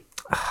as a tool.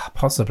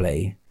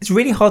 Possibly. It's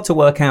really hard to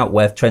work out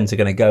where trends are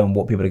going to go and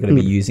what people are going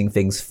to be using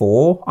things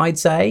for, I'd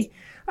say.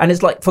 And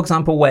it's like, for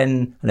example,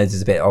 when, I know this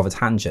is a bit of a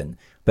tangent,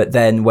 but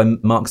then when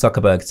Mark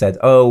Zuckerberg said,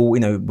 we're all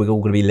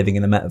going to be living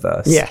in the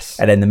metaverse. Yes.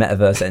 And then the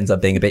metaverse ends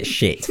up being a bit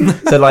shit.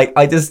 So like,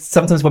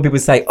 sometimes when people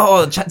say,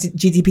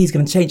 ChatGPT is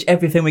going to change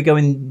everything we go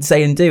and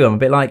say and do, I'm a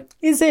bit like,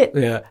 is it?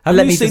 Yeah. Have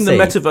you seen the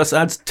metaverse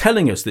ads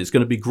telling us that it's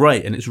going to be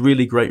great? And it's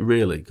really great,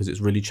 really, because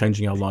it's really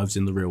changing our lives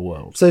in the real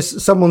world. So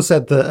someone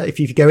said that if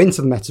you go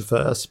into the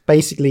metaverse,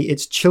 basically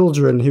it's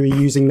children who are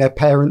using their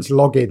parents'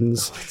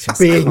 logins,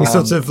 being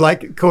sort of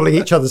like calling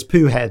each other's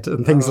poo head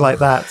and things like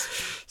that.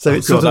 So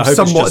it's sort of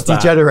somewhat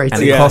degenerating.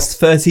 And it costs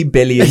 $30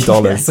 billion.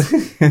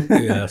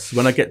 Yes.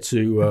 When I get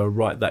to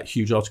write that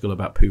huge article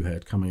about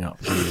Poohead coming up,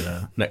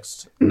 the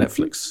next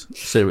Netflix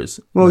series.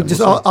 Well,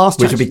 just ask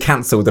which will be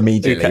cancelled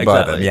immediately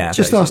by them. Yeah.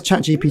 Just ask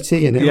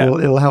ChatGPT and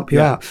it'll help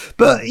you out.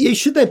 But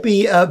should there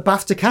be a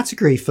BAFTA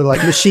category for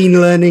like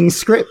machine learning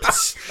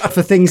scripts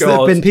for things that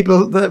have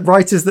been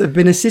writers that have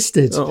been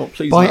assisted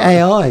by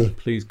AI?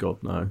 Please, God,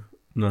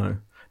 no.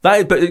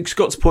 But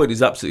Scott's point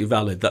is absolutely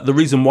valid, that the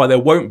reason why there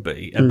won't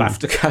be a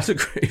BAFTA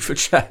category for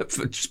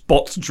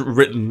spots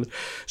written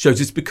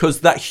shows is because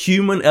that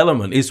human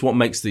element is what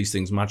makes these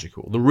things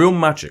magical. The real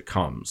magic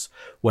comes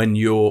when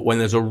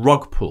there's a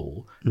rug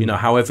pull,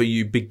 however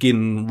you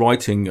begin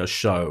writing a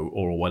show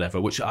or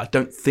whatever, which I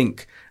don't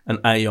think an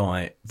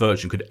AI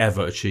version could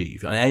ever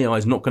achieve. An AI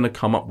is not going to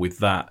come up with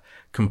that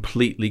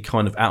completely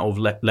kind of out of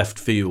left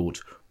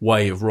field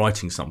way of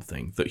writing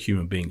something that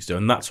human beings do.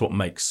 And that's what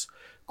makes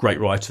great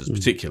writers,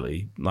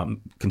 particularly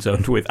I'm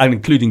concerned with, and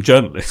including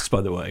journalists, by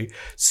the way,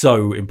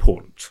 so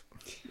important,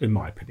 in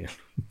my opinion.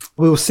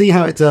 We'll see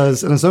how it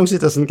does, and as long as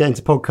it doesn't get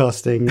into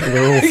podcasting,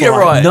 we're all fine. You're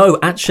right. No,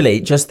 actually,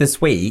 just this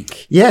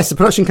week... Yes, a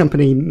production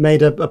company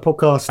made a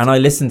podcast. And I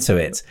listened to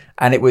it,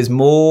 and it was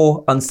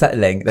more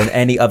unsettling than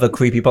any other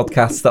creepy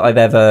podcast that I've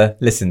ever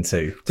listened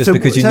to. Just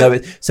because you know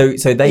it.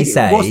 So they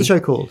say... What's the show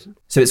called?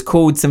 So it's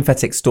called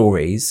Synthetic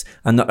Stories,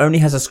 and not only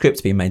has a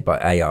script being made by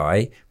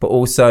AI, but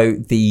also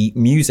the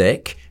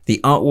music, the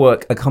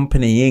artwork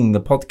accompanying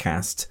the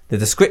podcast, the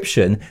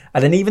description,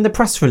 and then even the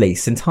press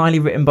release entirely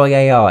written by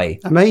AI.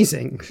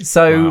 Amazing.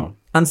 So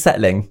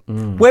unsettling.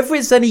 Whether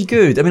it's any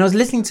good. I mean, I was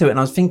listening to it and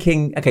I was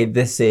thinking, okay,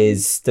 this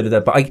is but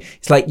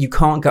it's like you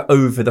can't get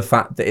over the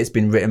fact that it's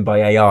been written by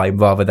AI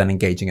rather than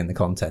engaging in the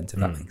content, if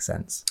that makes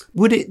sense.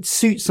 Would it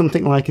suit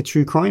something like a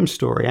true crime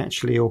story,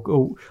 actually?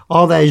 Or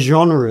are there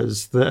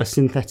genres that a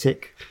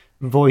synthetic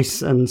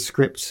voice and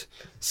script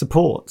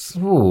supports?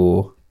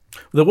 Ooh.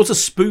 There was a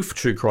spoof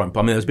true crime. I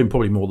mean, there's been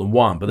probably more than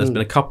one, but there's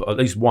been a couple, at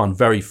least one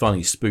very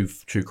funny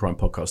spoof true crime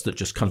podcast that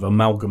just kind of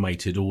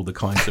amalgamated all the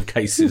kinds of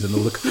cases and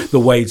all the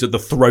ways of the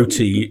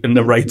throaty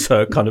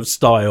narrator kind of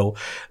style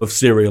of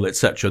Serial,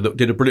 etc. That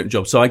did a brilliant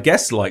job. So I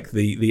guess like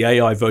the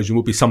AI version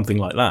would be something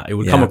like that. It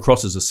would come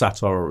across as a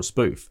satire or a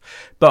spoof.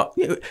 But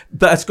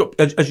it's got,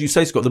 as you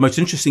say, Scott, the most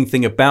interesting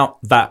thing about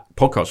that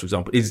podcast, for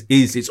example, is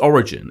its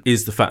origin,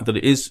 is the fact that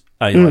it is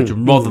AI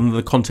rather than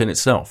the content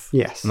itself.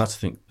 Yes. And that's, I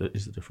think, that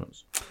is the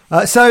difference.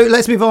 So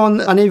let's move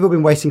on. I know you've all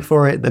been waiting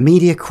for it. The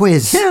media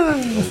quiz.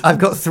 Yeah. I've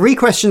got 3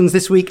 questions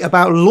this week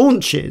about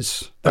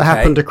launches that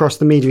happened across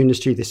the media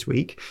industry this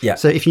week. Yeah.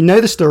 So if you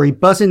know the story,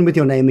 buzz in with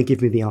your name and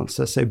give me the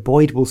answer. So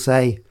Boyd will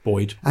say...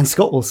 Boyd. And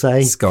Scott will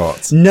say...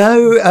 Scott.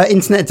 No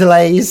internet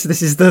delays.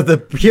 This is the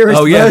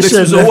purest version this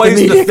was always of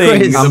the media thing.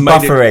 quiz. I'm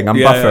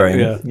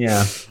buffering.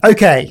 Yeah.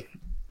 Okay.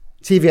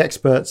 TV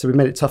experts, so we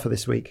made it tougher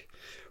this week.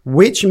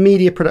 Which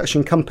media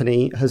production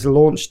company has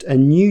launched a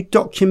new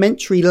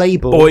documentary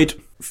label?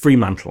 Boyd.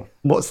 Fremantle.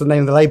 What's the name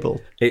of the label?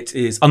 It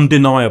is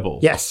Undeniable.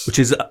 Yes. Which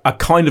is a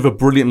kind of a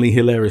brilliantly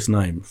hilarious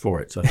name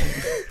for it, I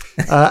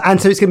think. And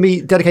so it's going to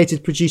be dedicated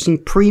to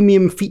producing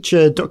premium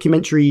feature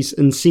documentaries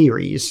and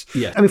series.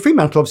 Yeah. I mean,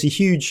 Fremantle, obviously,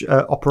 huge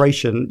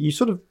operation. You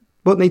sort of,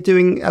 weren't they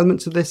doing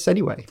elements of this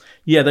anyway?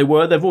 Yeah, they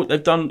were.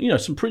 They've done,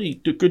 some pretty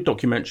good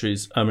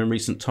documentaries in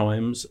recent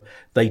times.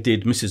 They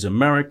did Mrs.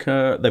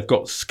 America. They've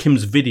got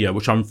Kim's Video,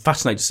 which I'm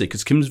fascinated to see,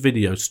 because Kim's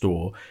Video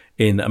store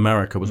in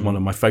America was one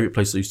of my favourite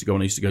places I used to go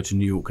when I used to go to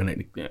New York,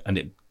 and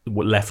it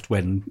left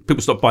when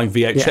people stopped buying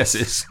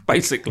VHSs,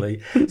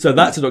 basically. So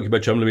that's a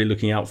documentary I'm going to be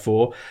looking out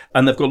for.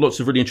 And they've got lots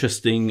of really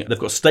interesting... They've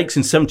got stakes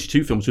in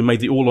 72 films who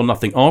made the All or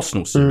Nothing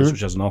Arsenal series,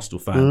 which as an Arsenal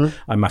fan,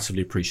 I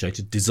massively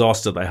appreciated.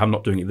 Disaster they have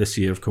not doing it this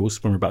year, of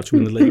course, when we're about to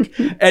win the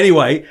league.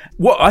 Anyway,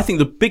 what I think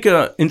the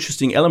bigger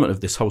interesting element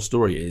of this whole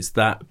story is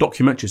that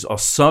documentaries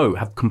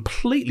have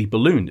completely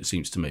ballooned, it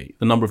seems to me,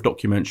 the number of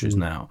documentaries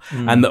now,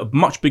 and a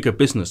much bigger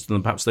business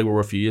than perhaps they were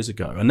a few years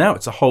ago. And now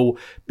it's a whole...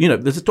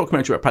 there's a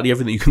documentary about practically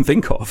everything you can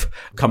think of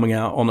coming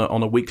out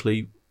on a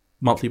weekly,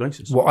 monthly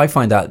basis. What I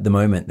find out at the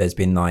moment, there's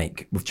been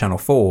with Channel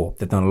 4,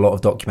 they've done a lot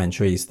of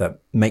documentaries that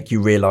make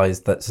you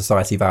realise that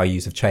society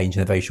values have changed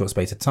in a very short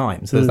space of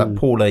time. So there's that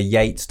Paula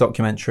Yates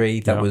documentary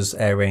that was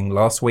airing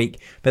last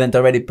week, but then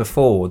directly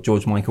before,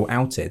 George Michael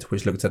Outed,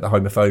 which looked at the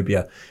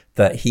homophobia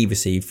that he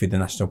received through the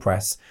national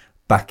press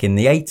back in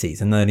the 80s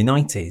and early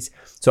 90s.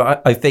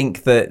 So I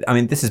think that,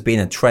 this has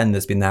been a trend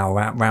that's been now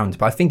around,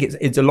 but I think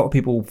it's a lot of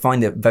people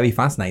find it very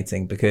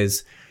fascinating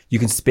because you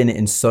can spin it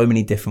in so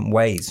many different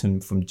ways,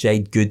 from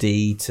Jade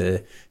Goody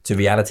to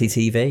reality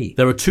TV.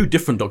 There are 2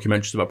 different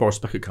documentaries about Boris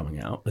Becker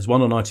coming out. There's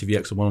one on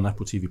ITVX and one on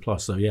Apple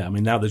TV+. So yeah,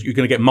 now you're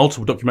going to get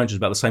multiple documentaries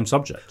about the same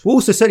subject. Well,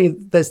 also, certainly,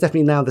 there's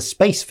definitely now the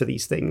space for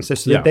these things,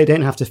 so that they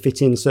don't have to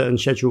fit in certain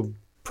scheduled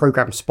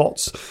program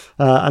spots,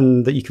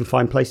 and that you can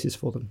find places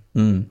for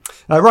them.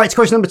 Right,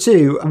 question number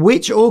 2.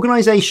 Which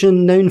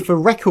organisation known for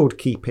record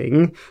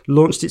keeping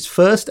launched its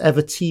first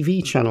ever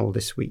TV channel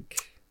this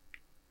week?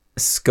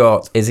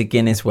 Scott, is it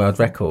Guinness World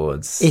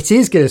Records? It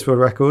is Guinness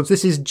World Records.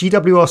 This is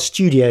GWR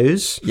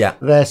Studios. Yeah.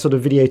 Their sort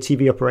of video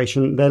TV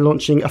operation. They're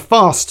launching a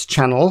fast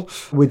channel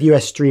with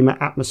US streamer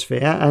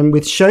Atmosphere, and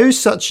with shows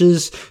such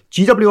as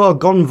GWR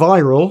Gone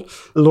Viral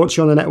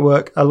launching on the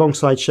network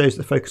alongside shows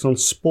that focus on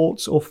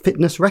sports or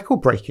fitness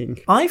record breaking.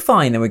 I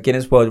find that with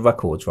Guinness World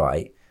Records,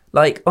 right,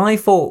 Like, I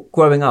thought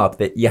growing up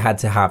that you had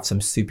to have some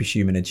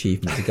superhuman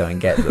achievement to go and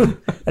get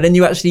them. And then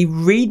you actually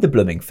read the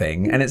blooming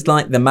thing, and it's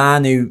like the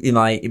man who,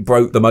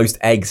 broke the most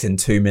eggs in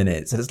 2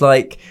 minutes. And it's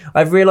like,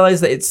 I've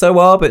realised that it's so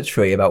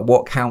arbitrary about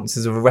what counts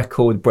as a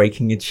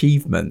record-breaking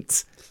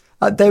achievement.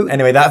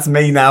 Anyway, that's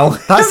me now.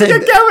 That's it.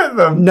 Go with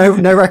them.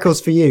 No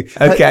records for you.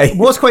 Okay.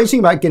 What's quite interesting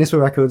about Guinness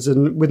World Records,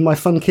 and with my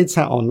Fun Kids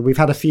hat on, we've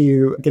had a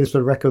few Guinness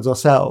World Records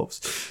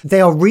ourselves.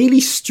 They are really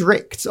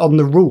strict on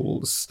the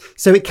rules.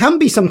 So it can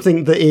be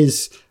something that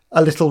is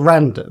a little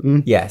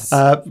random. Yes.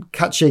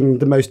 Catching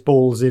the most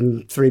balls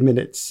in 3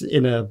 minutes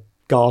in a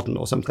garden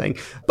or something,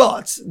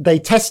 but they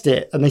test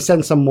it and they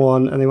send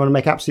someone and they want to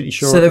make absolutely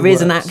sure. So there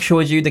is an actual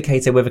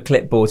adjudicator with a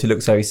clipboard who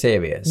looks very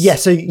serious. Yeah,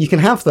 so you can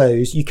have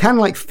those. You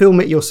can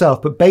film it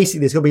yourself, but basically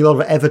there's going to be a lot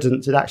of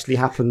evidence it actually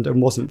happened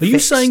and wasn't. Are you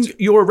saying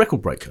you're a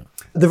record breaker?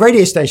 The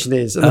radio station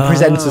is, and the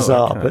presenters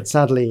are, but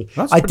sadly,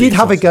 I did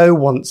have a go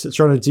once at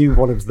trying to do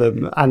one of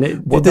them,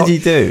 and what did you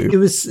do? It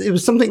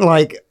was something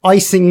like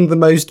icing the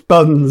most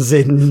buns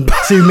in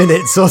 2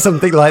 minutes or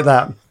something like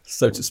that.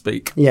 So to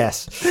speak.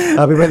 Yes.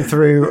 We went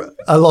through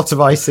a lot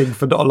of icing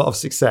for not a lot of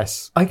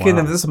success. I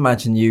can just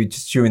imagine you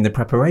just during the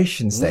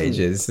preparation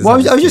stages. Well,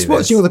 I was just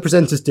watching all the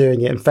presenters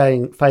doing it and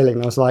failing.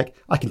 And I was like,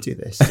 I can do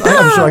this.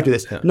 I'm sure I can do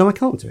this. No, I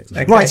can't do it.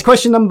 Okay. Right,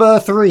 question number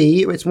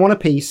 3. It's one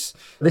apiece.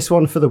 This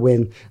one for the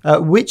win.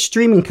 Which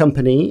streaming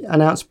company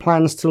announced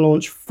plans to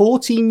launch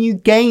 40 new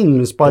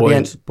games by the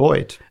end?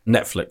 Boyd.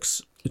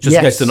 Netflix. Just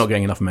in case they're not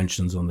getting enough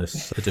mentions on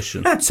this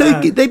edition.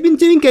 So they've been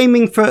doing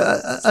gaming for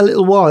a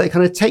little while. It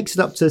kind of takes it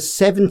up to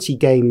 70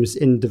 games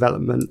in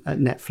development at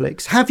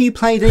Netflix. Have you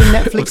played any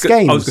Netflix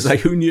games? I was going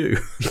to say, who knew?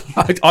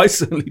 I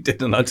certainly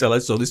didn't until I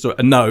saw this story.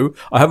 And no,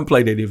 I haven't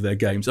played any of their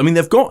games. I mean,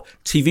 they've got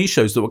TV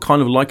shows that were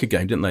kind of like a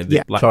game, didn't they?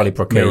 The Black Charlie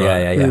Brooker,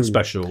 Mirror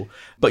special.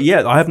 But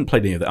yeah, I haven't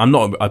played any of that. I'm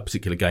not a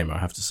particular gamer, I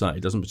have to say.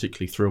 It doesn't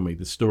particularly thrill me,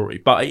 the story.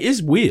 But it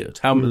is weird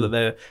how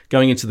they're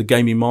going into the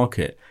gaming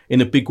market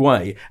in a big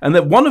way. And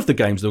that one of the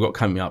games they've got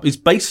coming up is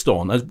based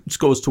on, as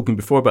Scott was talking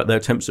before about their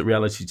attempts at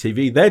reality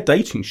TV, their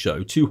dating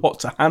show, Too Hot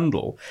to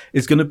Handle,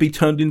 is going to be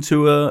turned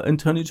into a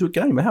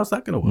game. How's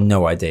that going to work?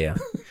 No idea.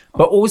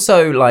 But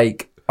also,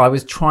 I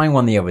was trying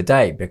one the other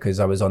day because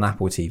I was on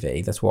Apple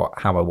TV. That's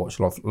how I watch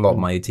a lot of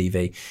my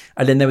TV.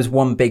 And then there was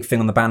one big thing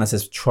on the banner that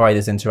says, try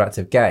this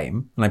interactive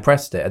game. And I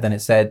pressed it, and then it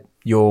said,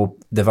 your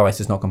device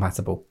is not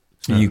compatible.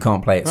 You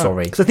can't play it,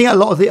 sorry. Because I think a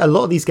lot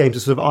of these games are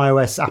sort of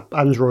iOS,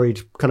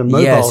 Android kind of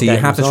mobile games. Yeah, so you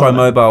have to try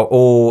mobile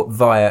or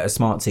via a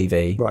smart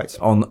TV. Right.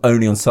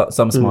 Only on some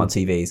smart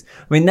TVs.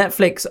 I mean,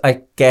 Netflix,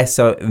 I guess,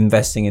 are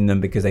investing in them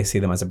because they see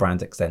them as a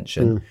brand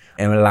extension.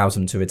 And it allows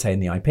them to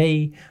retain the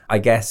IP. I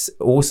guess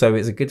also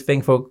it's a good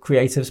thing for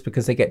creatives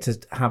because they get to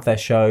have their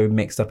show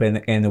mixed up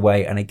in a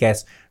way, and I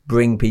guess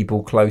bring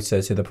people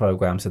closer to the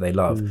programs that they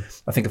love.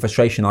 I think a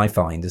frustration I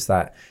find is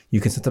that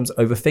you can sometimes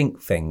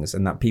overthink things,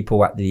 and that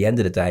people at the end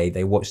of the day,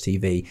 they watch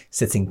TV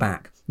sitting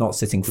back, not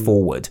sitting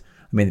forward.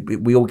 I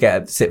mean, we all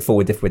sit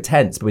forward if we're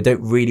tense, but we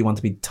don't really want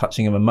to be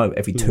touching a remote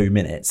every 2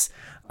 minutes,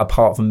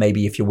 apart from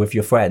maybe if you're with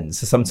your friends.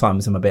 So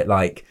sometimes I'm a bit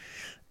like,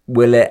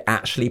 will it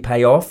actually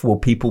pay off? Will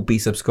people be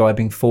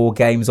subscribing for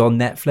games on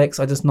Netflix?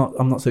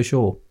 I'm not so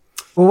sure.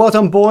 Well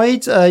done,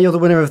 Boyd. You're the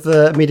winner of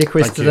the media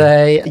quiz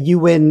today. You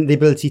win the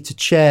ability to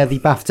chair the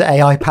BAFTA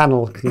AI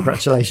panel.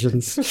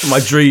 Congratulations. My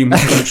dream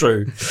come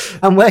true.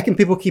 And where can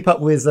people keep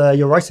up with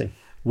your writing?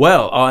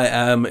 Well, I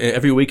am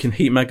every week in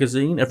Heat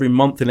Magazine, every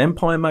month in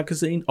Empire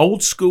Magazine,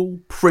 old school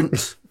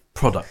print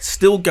product,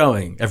 still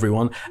going,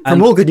 everyone. And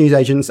from all good news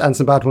agents and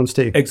some bad ones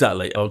too.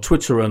 Exactly. On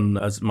Twitter and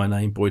as my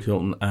name, Boyd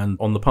Hilton, and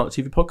on the Partner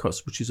TV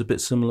podcast, which is a bit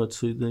similar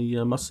to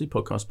the Must See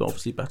podcast, but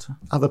obviously better.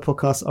 Other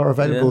podcasts are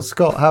available. Yeah.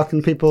 Scott, how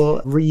can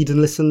people read and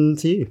listen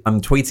to you?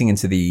 I'm tweeting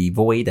into the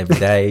void every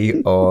day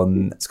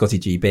on Scotty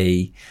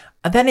GB.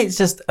 And then it's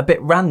just a bit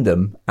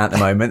random at the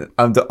moment.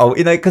 Because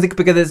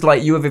there's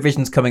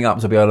Eurovision's coming up,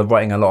 so I'll be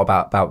writing a lot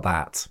about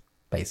that,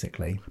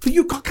 basically. But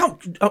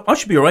I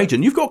should be your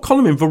agent. You've got a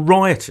column in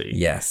Variety.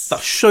 Yes.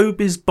 That's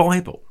Showbiz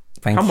Bible.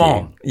 Come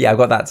on. Yeah, I've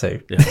got that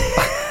too. Yeah.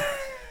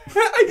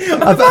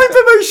 I find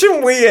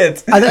promotion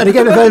weird. And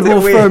again,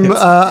 available from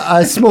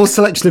a small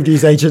selection of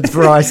news agents,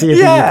 Variety in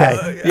the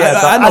UK.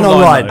 Yeah, and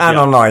online. And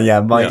online,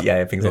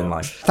 everything's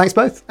online. Thanks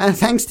both. And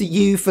thanks to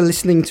you for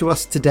listening to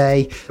us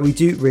today. We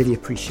do really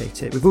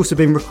appreciate it. We've also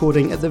been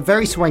recording at the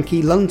very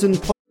swanky London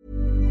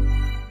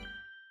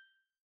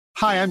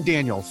Hi, I'm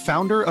Daniel,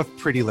 founder of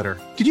Pretty Litter.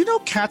 Did you know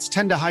cats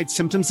tend to hide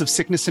symptoms of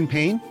sickness and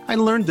pain? I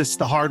learned this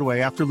the hard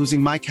way after losing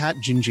my cat,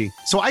 Gingy.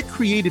 So I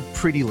created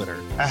Pretty Litter,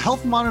 a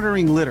health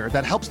monitoring litter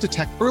that helps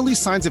detect early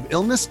signs of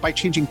illness by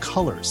changing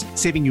colors,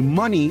 saving you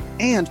money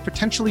and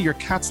potentially your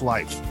cat's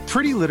life.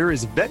 Pretty Litter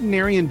is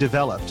veterinarian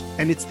developed,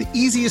 and it's the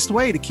easiest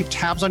way to keep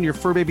tabs on your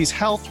fur baby's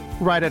health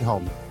right at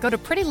home. Go to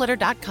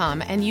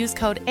prettylitter.com and use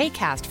code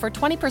ACAST for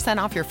 20%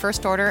 off your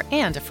first order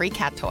and a free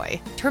cat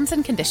toy. Terms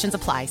and conditions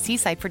apply. See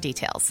site for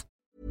details.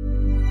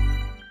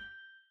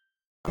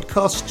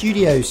 Podcast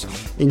Studios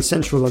in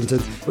central London,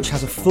 which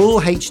has a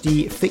full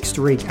HD fixed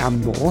rig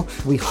and more.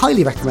 We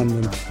highly recommend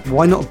them.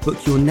 Why not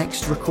book your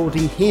next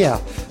recording here?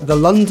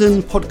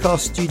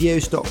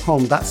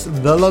 thelondonpodcaststudios.com. That's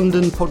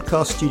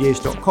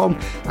thelondonpodcaststudios.com,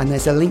 and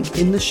there's a link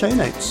in the show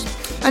notes.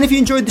 And if you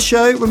enjoyed the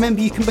show, remember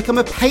you can become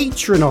a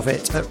patron of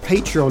it at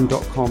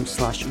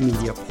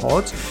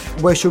patreon.com/mediapod,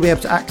 where you'll be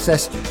able to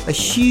access a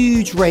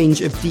huge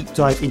range of deep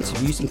dive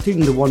interviews,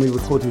 including the one we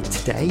recorded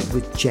today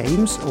with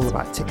James, all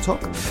about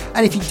TikTok.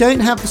 And if you don't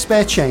have the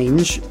spare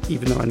change,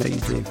 even though I know you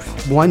do,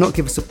 why not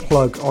give us a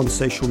plug on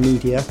social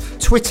media,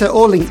 Twitter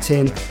or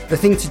LinkedIn? The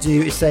thing to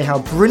do is say how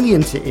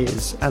brilliant it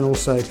is, and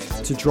also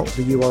to drop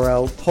the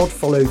URL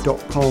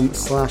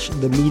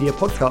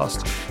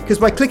podfollow.com/themediapodcast, because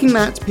by clicking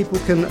that, people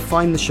can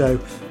find the show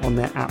on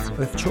their app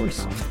of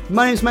choice.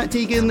 My name's Matt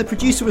Deegan. The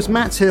producer was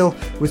Matt Hill,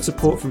 with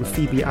support from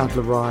Phoebe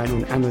Adler-Ryan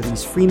and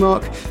Annalise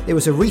Freemark. It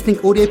was a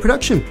Rethink Audio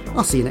production.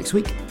 I'll see you next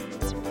week.